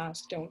don't wear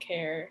masks, don't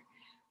care,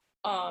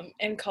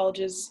 and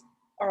colleges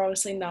are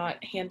obviously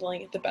not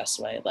handling it the best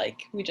way. Like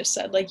we just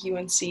said, like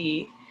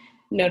UNC,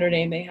 Notre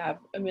Dame, they have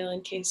a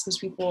million cases because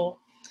people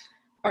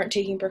aren't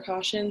taking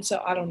precautions.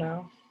 So I don't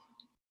know.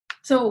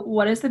 So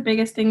what is the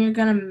biggest thing you're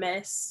gonna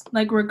miss,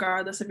 like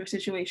regardless of your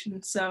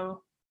situation?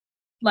 So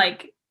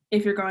like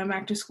if you're going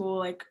back to school,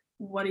 like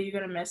what are you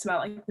gonna miss about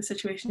like the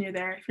situation you're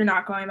there? If you're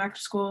not going back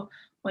to school,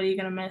 what are you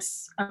gonna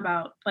miss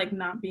about like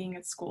not being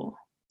at school?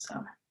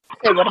 So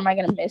what am I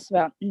gonna miss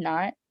about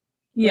not?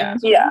 yeah.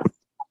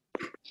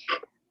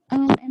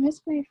 I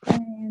miss my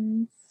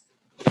friends.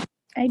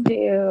 I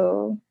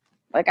do.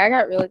 Like I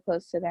got really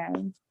close to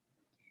them.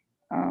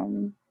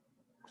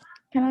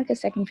 Kind of like a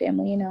second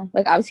family,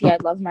 Like obviously I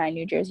love my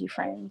New Jersey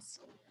friends,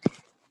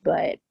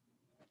 but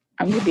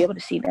I'm gonna be able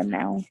to see them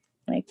now.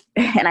 Like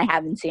and I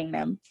haven't seen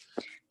them.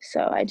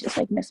 So I just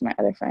like miss my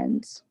other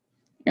friends.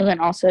 And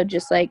then also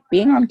just like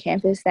being on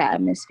campus, that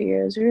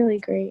atmosphere was really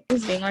great.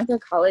 Just being like a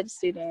college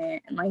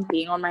student and like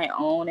being on my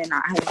own and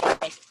not having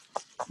like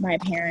my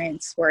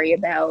parents worry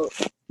about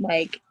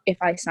like if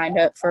I signed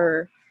up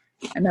for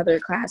another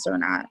class or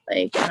not.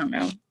 Like I don't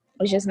know. It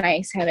was just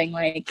nice having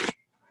like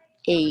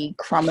a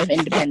crumb of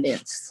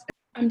independence.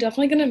 I'm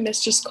definitely gonna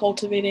miss just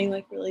cultivating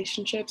like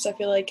relationships. I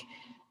feel like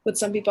with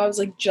some people I was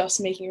like just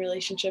making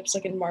relationships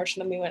like in March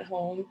and then we went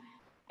home.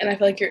 And I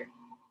feel like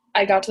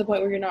I got to the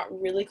point where you're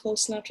not really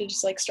close enough to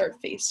just like start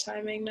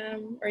FaceTiming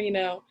them or,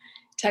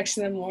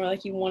 texting them more,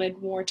 like you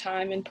wanted more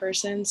time in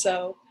person.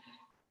 So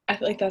I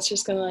feel like that's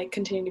just gonna like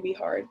continue to be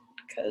hard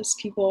because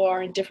people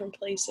are in different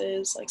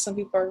places. Like some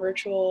people are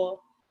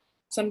virtual,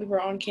 some people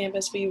are on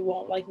campus, but you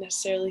won't like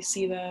necessarily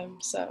see them.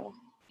 So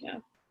yeah.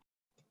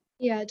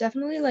 Yeah,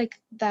 definitely like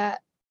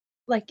that,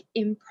 like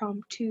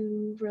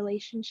impromptu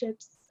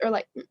relationships or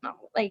like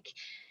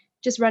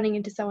just running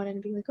into someone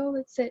and being like, oh,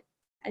 let's sit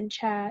and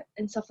chat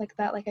and stuff like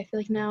that. Like I feel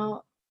like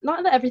now,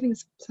 not that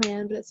everything's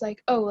planned, but it's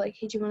like, oh, like,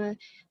 hey, we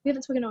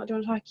haven't spoken about, do you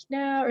want to talk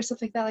now or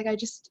stuff like that. Like I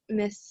just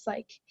miss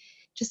like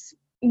just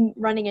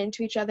running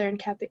into each other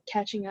and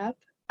catching up.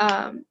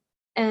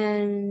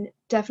 And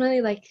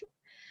definitely like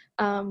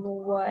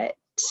what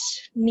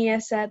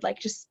Nia said, like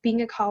just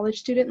being a college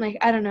student, like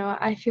I don't know,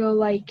 I feel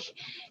like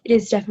it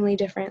is definitely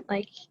different,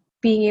 like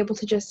being able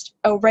to just,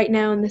 oh, right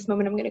now in this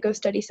moment I'm going to go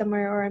study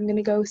somewhere or I'm going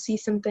to go see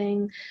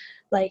something.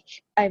 Like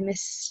I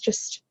miss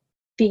just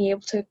being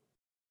able to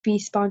be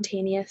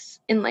spontaneous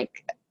in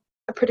like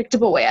a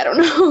predictable way. I don't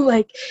know.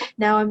 Like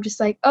now I'm just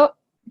like, oh,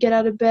 get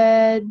out of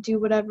bed, do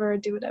whatever,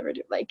 do.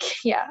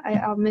 Like, yeah,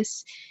 I'll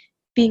miss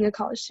being a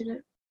college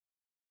student.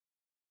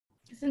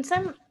 Since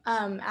I'm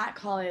at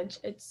college,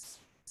 it's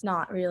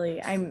not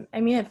really. I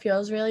mean, it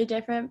feels really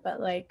different, but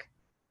like,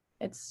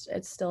 it's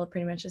still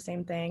pretty much the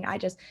same thing. I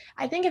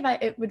think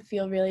it would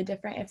feel really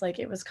different if like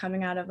it was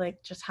coming out of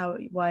like just how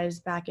it was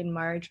back in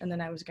March, and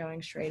then I was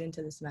going straight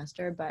into the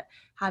semester. But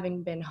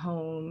having been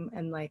home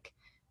and like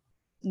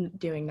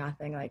doing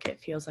nothing, like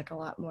it feels like a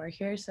lot more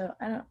here. So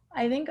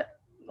I think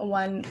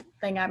one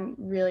thing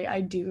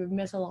I do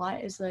miss a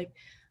lot is like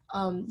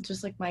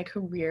just like my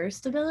career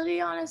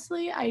stability.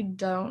 Honestly, I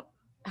don't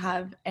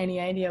have any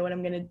idea what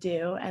I'm gonna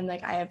do, and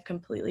like I have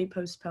completely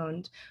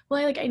postponed,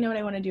 I know what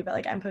I want to do, but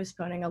like I'm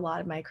postponing a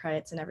lot of my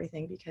credits and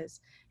everything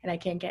and I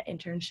can't get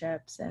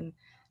internships, and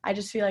I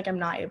just feel like I'm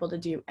not able to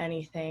do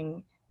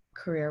anything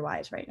career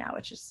wise right now,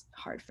 which is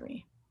hard for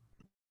me.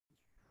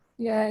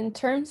 Yeah, in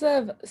terms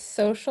of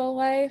social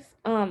life,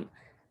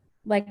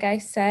 like I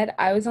said,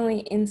 I was only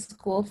in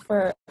school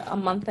for a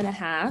month and a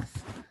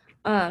half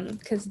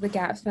because of the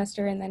gap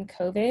semester and then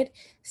COVID.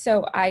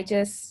 So I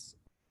just,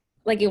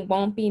 like, it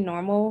won't be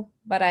normal,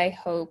 but I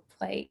hope,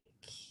 like,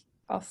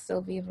 I'll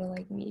still be able to,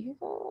 like, meet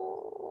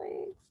people,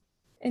 like,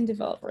 and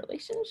develop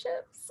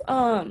relationships.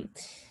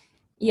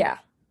 Yeah.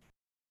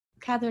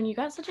 Catherine, you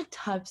got such a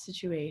tough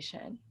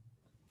situation.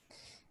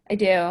 I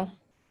do.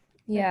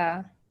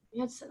 Yeah.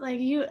 It's like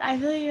I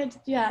feel like it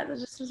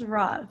just was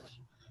rough.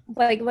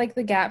 Like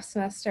the gap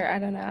semester, I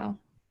don't know.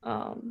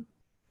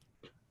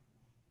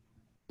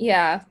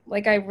 Yeah,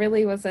 like I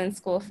really was in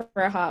school for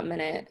a hot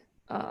minute.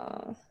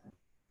 So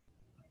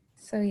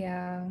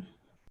yeah.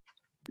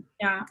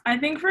 Yeah, I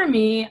think for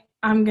me,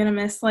 I'm gonna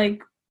miss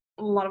like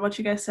a lot of what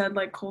you guys said,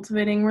 like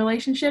cultivating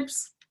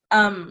relationships.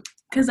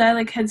 Because I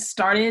like had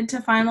started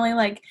to finally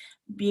like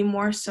be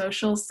more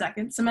social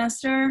second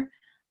semester,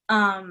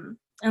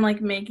 and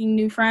like making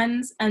new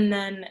friends, and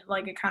then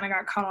like it kind of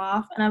got cut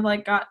off, and I've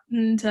like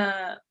gotten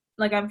to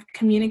like I've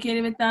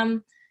communicated with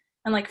them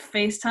and like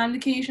FaceTimed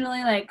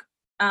occasionally, like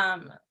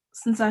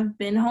since I've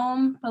been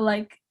home, but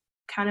like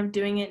kind of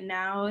doing it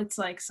now, it's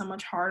like so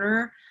much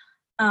harder.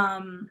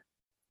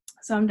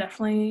 So I'm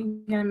definitely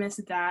gonna miss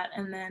that,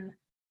 and then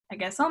I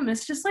guess I'll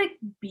miss just like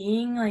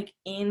being like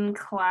in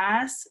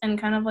class and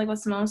kind of like what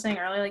Simone was saying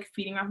earlier, like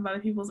feeding off of other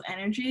people's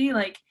energy.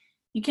 Like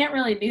you can't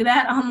really do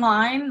that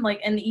online.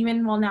 Like, and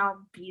even while now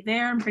I'll be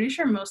there, I'm pretty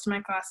sure most of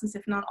my classes,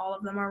 if not all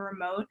of them, are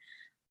remote.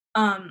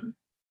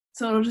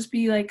 So it'll just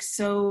be like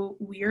so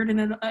weird,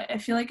 and I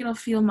feel like it'll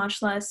feel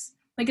much less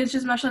like it's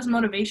just much less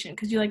motivation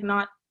because you're like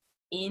not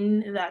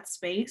in that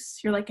space.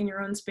 You're like in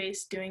your own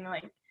space doing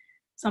like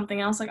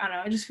something else. Like I don't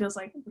know, it just feels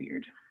like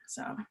weird.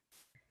 So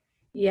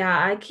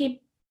yeah,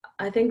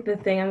 I think the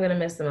thing I'm gonna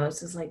miss the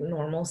most is like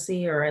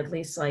normalcy, or at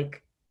least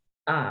like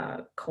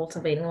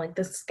cultivating like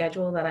the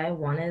schedule that I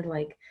wanted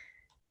like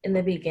in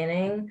the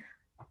beginning.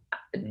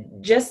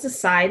 Just a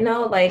side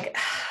note, like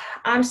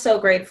I'm so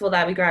grateful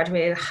that we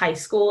graduated high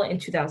school in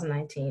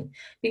 2019,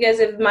 because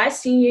if my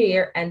senior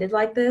year ended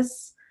like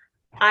this,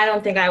 I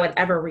don't think I would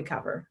ever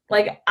recover.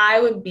 Like I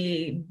would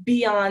be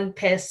beyond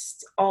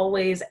pissed,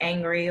 always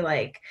angry.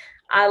 Like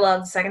I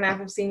love the second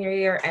half of senior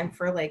year, and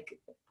for like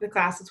the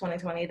class of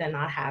 2020 to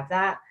not have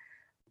that,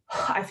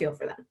 I feel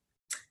for them.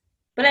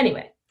 But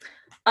anyway,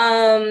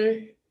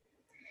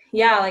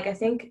 yeah, like I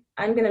think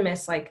I'm gonna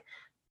miss like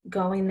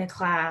going to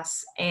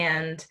class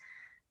and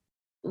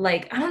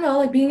like I don't know,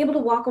 like being able to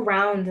walk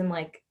around and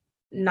like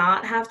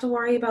not have to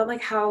worry about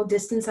like how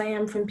distant I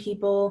am from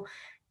people,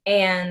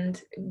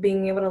 and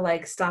being able to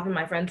like stop in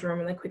my friend's room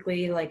really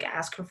quickly, like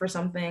ask her for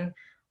something.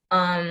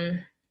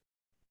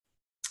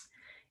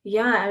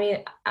 Yeah, I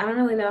mean, I don't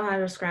really know how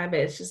to describe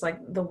it. It's just like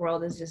the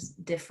world is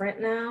just different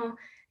now.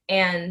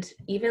 And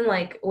even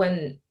like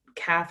when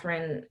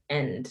Catherine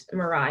and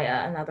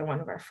Mariah, another one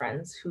of our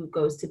friends who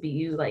goes to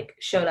BU, like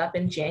showed up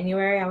in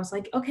January, I was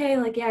like, okay,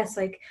 like, yes,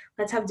 like,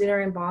 let's have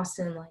dinner in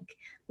Boston, like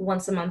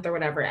once a month or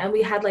whatever. And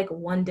we had like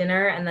one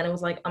dinner, and then it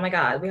was like, oh my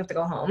God, we have to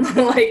go home.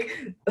 Like,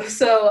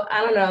 so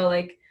I don't know,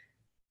 like,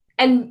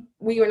 and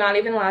we were not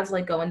even allowed to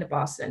like go into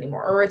Boston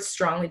anymore, or it's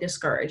strongly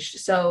discouraged.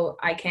 So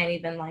I can't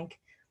even like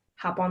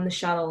hop on the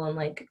shuttle and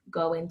like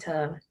go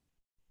into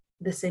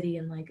the city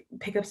and like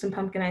pick up some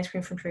pumpkin ice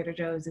cream from Trader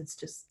Joe's. It's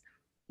just,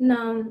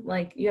 no,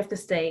 like you have to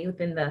stay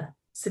within the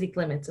city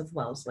limits of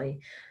Wellesley.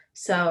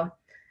 So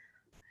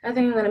I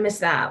think I'm gonna miss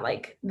that,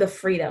 like the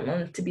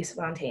freedom to be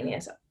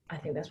spontaneous. I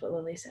think that's what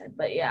Lily said,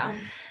 but yeah.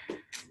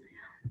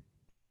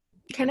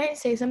 Can I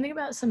say something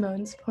about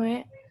Simone's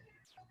point?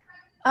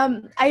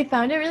 I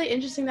found it really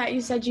interesting that you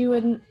said you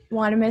wouldn't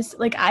want to miss,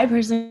 like I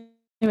personally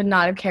would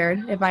not have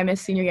cared if I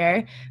missed senior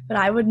year, but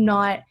I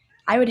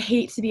would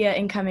hate to be an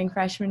incoming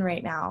freshman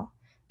right now,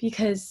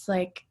 because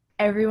like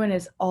everyone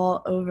is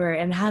all over,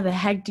 and how the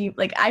heck do you,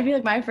 like I feel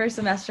like my first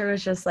semester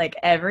was just like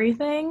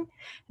everything,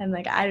 and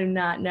like I do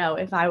not know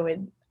if I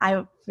feel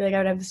like I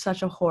would have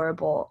such a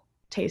horrible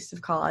taste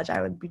of college.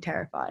 I would be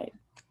terrified.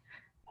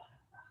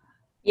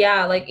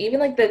 Yeah, like even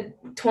like the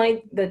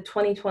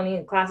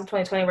 2020 class of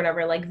 2020,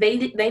 whatever, like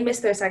they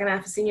missed their second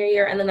half of senior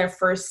year, and then their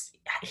first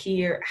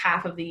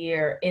half of the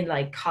year in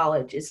like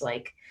college is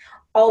like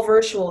all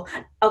virtual.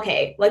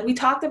 Okay, like we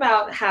talked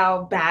about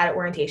how bad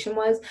orientation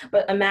was,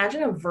 but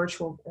imagine a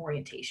virtual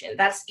orientation.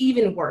 That's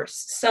even worse.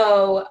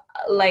 So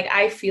like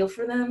I feel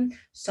for them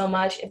so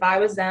much. If I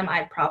was them,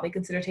 I'd probably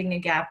consider taking a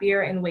gap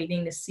year and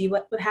waiting to see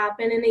what would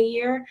happen in a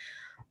year.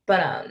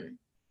 But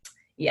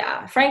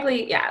yeah,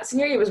 frankly, yeah,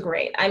 senior year was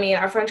great. I mean,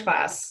 our French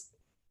class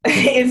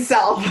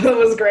itself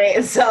was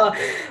great. So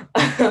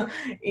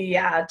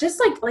yeah, just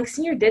like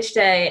senior ditch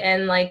day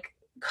and like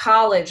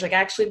college, like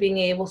actually being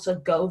able to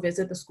go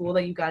visit the school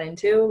that you got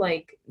into,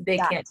 like they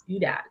Yeah. can't do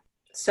that.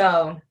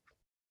 So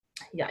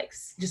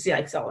yikes, just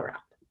yikes all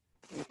around.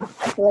 I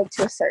feel like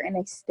to a certain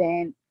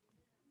extent,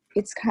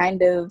 it's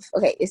kind of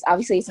okay. It's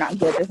obviously it's not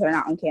good if they're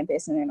not on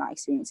campus and they're not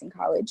experiencing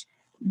college,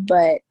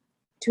 but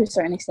to a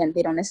certain extent,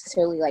 they don't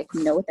necessarily like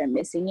know what they're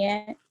missing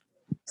yet.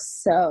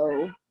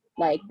 So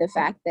like the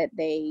fact that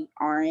they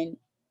aren't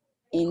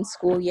in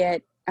school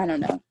yet, I don't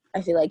know.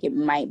 I feel like it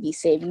might be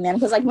saving them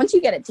because like once you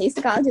get a taste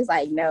of college, it's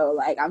like no,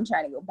 like I'm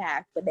trying to go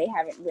back, but they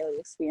haven't really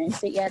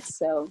experienced it yet.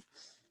 So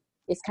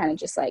it's kind of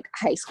just like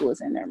high school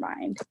is in their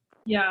mind.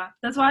 Yeah,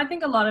 that's why I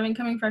think a lot of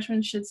incoming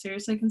freshmen should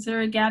seriously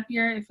consider a gap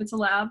year if it's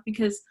allowed,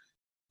 because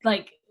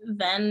like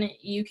then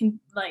you can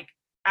like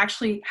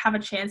actually have a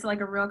chance at like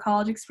a real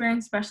college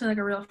experience, especially like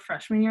a real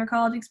freshman year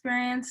college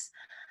experience.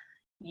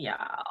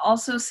 Yeah.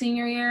 Also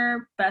senior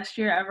year, best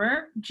year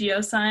ever,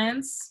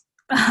 geoscience.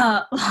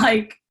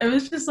 Like it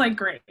was just like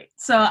great.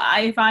 So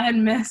if I had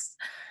missed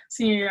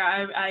senior year,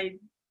 I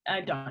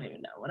don't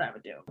even know what I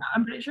would do.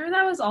 I'm pretty sure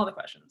that was all the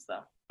questions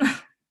though.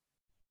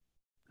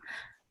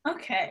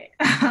 Okay.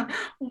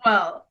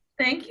 Well,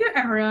 thank you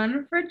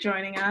everyone for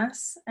joining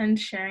us and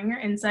sharing your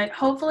insight.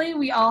 Hopefully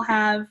we all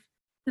have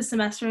the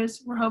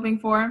semesters we're hoping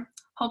for.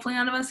 Hopefully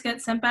none of us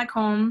get sent back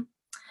home.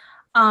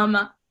 I'm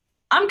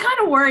kind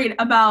of worried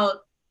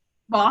about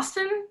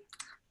Boston,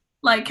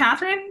 like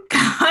Catherine,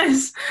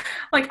 because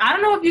like I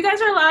don't know if you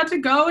guys are allowed to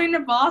go into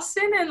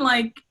Boston and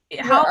like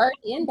We're how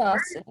already in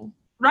Boston.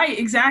 right,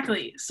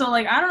 exactly. So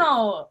like I don't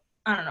know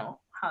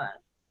how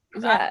that.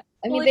 Yeah,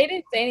 I mean, they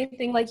didn't say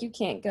anything like you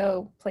can't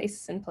go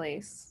place in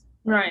place.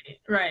 Right.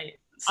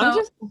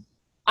 So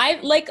I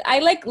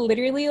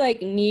literally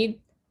like need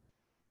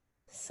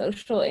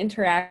social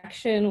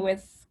interaction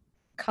with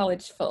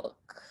college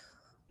folk.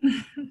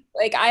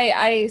 Like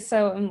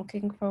so I'm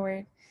looking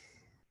forward.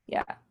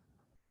 Yeah.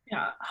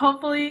 yeah,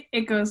 hopefully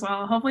it goes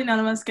well. Hopefully none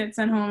of us get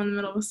sent home in the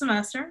middle of the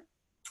semester.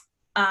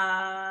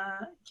 Yeah.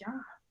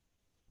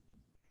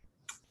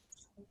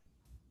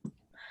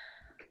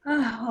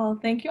 Well,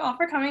 thank you all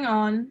for coming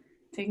on,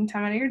 taking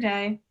time out of your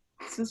day.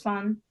 This was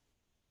fun.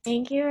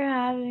 Thank you for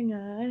having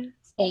us.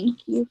 Thank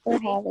you for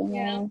having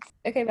us.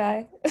 Okay,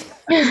 bye.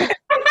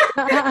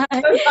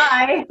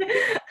 Bye.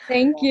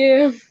 Thank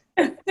you.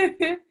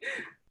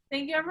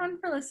 Thank you everyone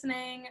for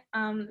listening.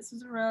 This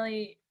was a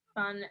really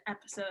fun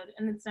episode,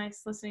 and it's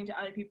nice listening to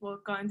other people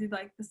going through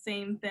like the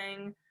same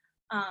thing.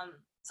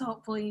 So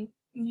hopefully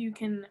you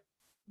can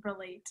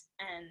relate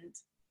and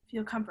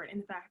feel comfort in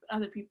the fact that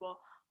other people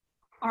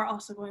are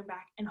also going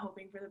back and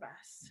hoping for the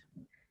best.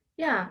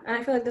 Yeah, and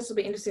I feel like this will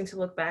be interesting to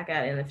look back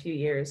at in a few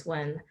years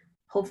when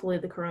hopefully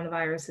the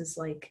coronavirus is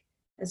like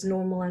as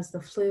normal as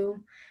the flu,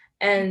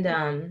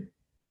 and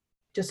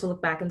just to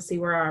look back and see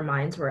where our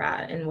minds were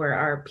at and where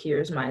our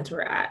peers' minds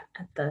were at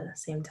the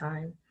same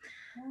time,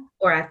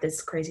 or at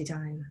this crazy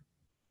time.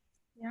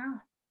 Yeah.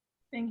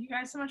 Thank you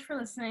guys so much for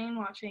listening and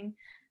watching,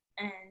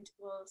 and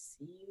we'll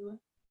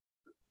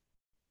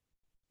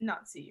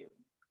not see you,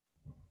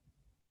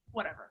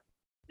 whatever,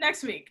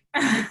 next week.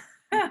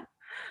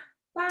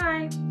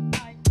 Bye.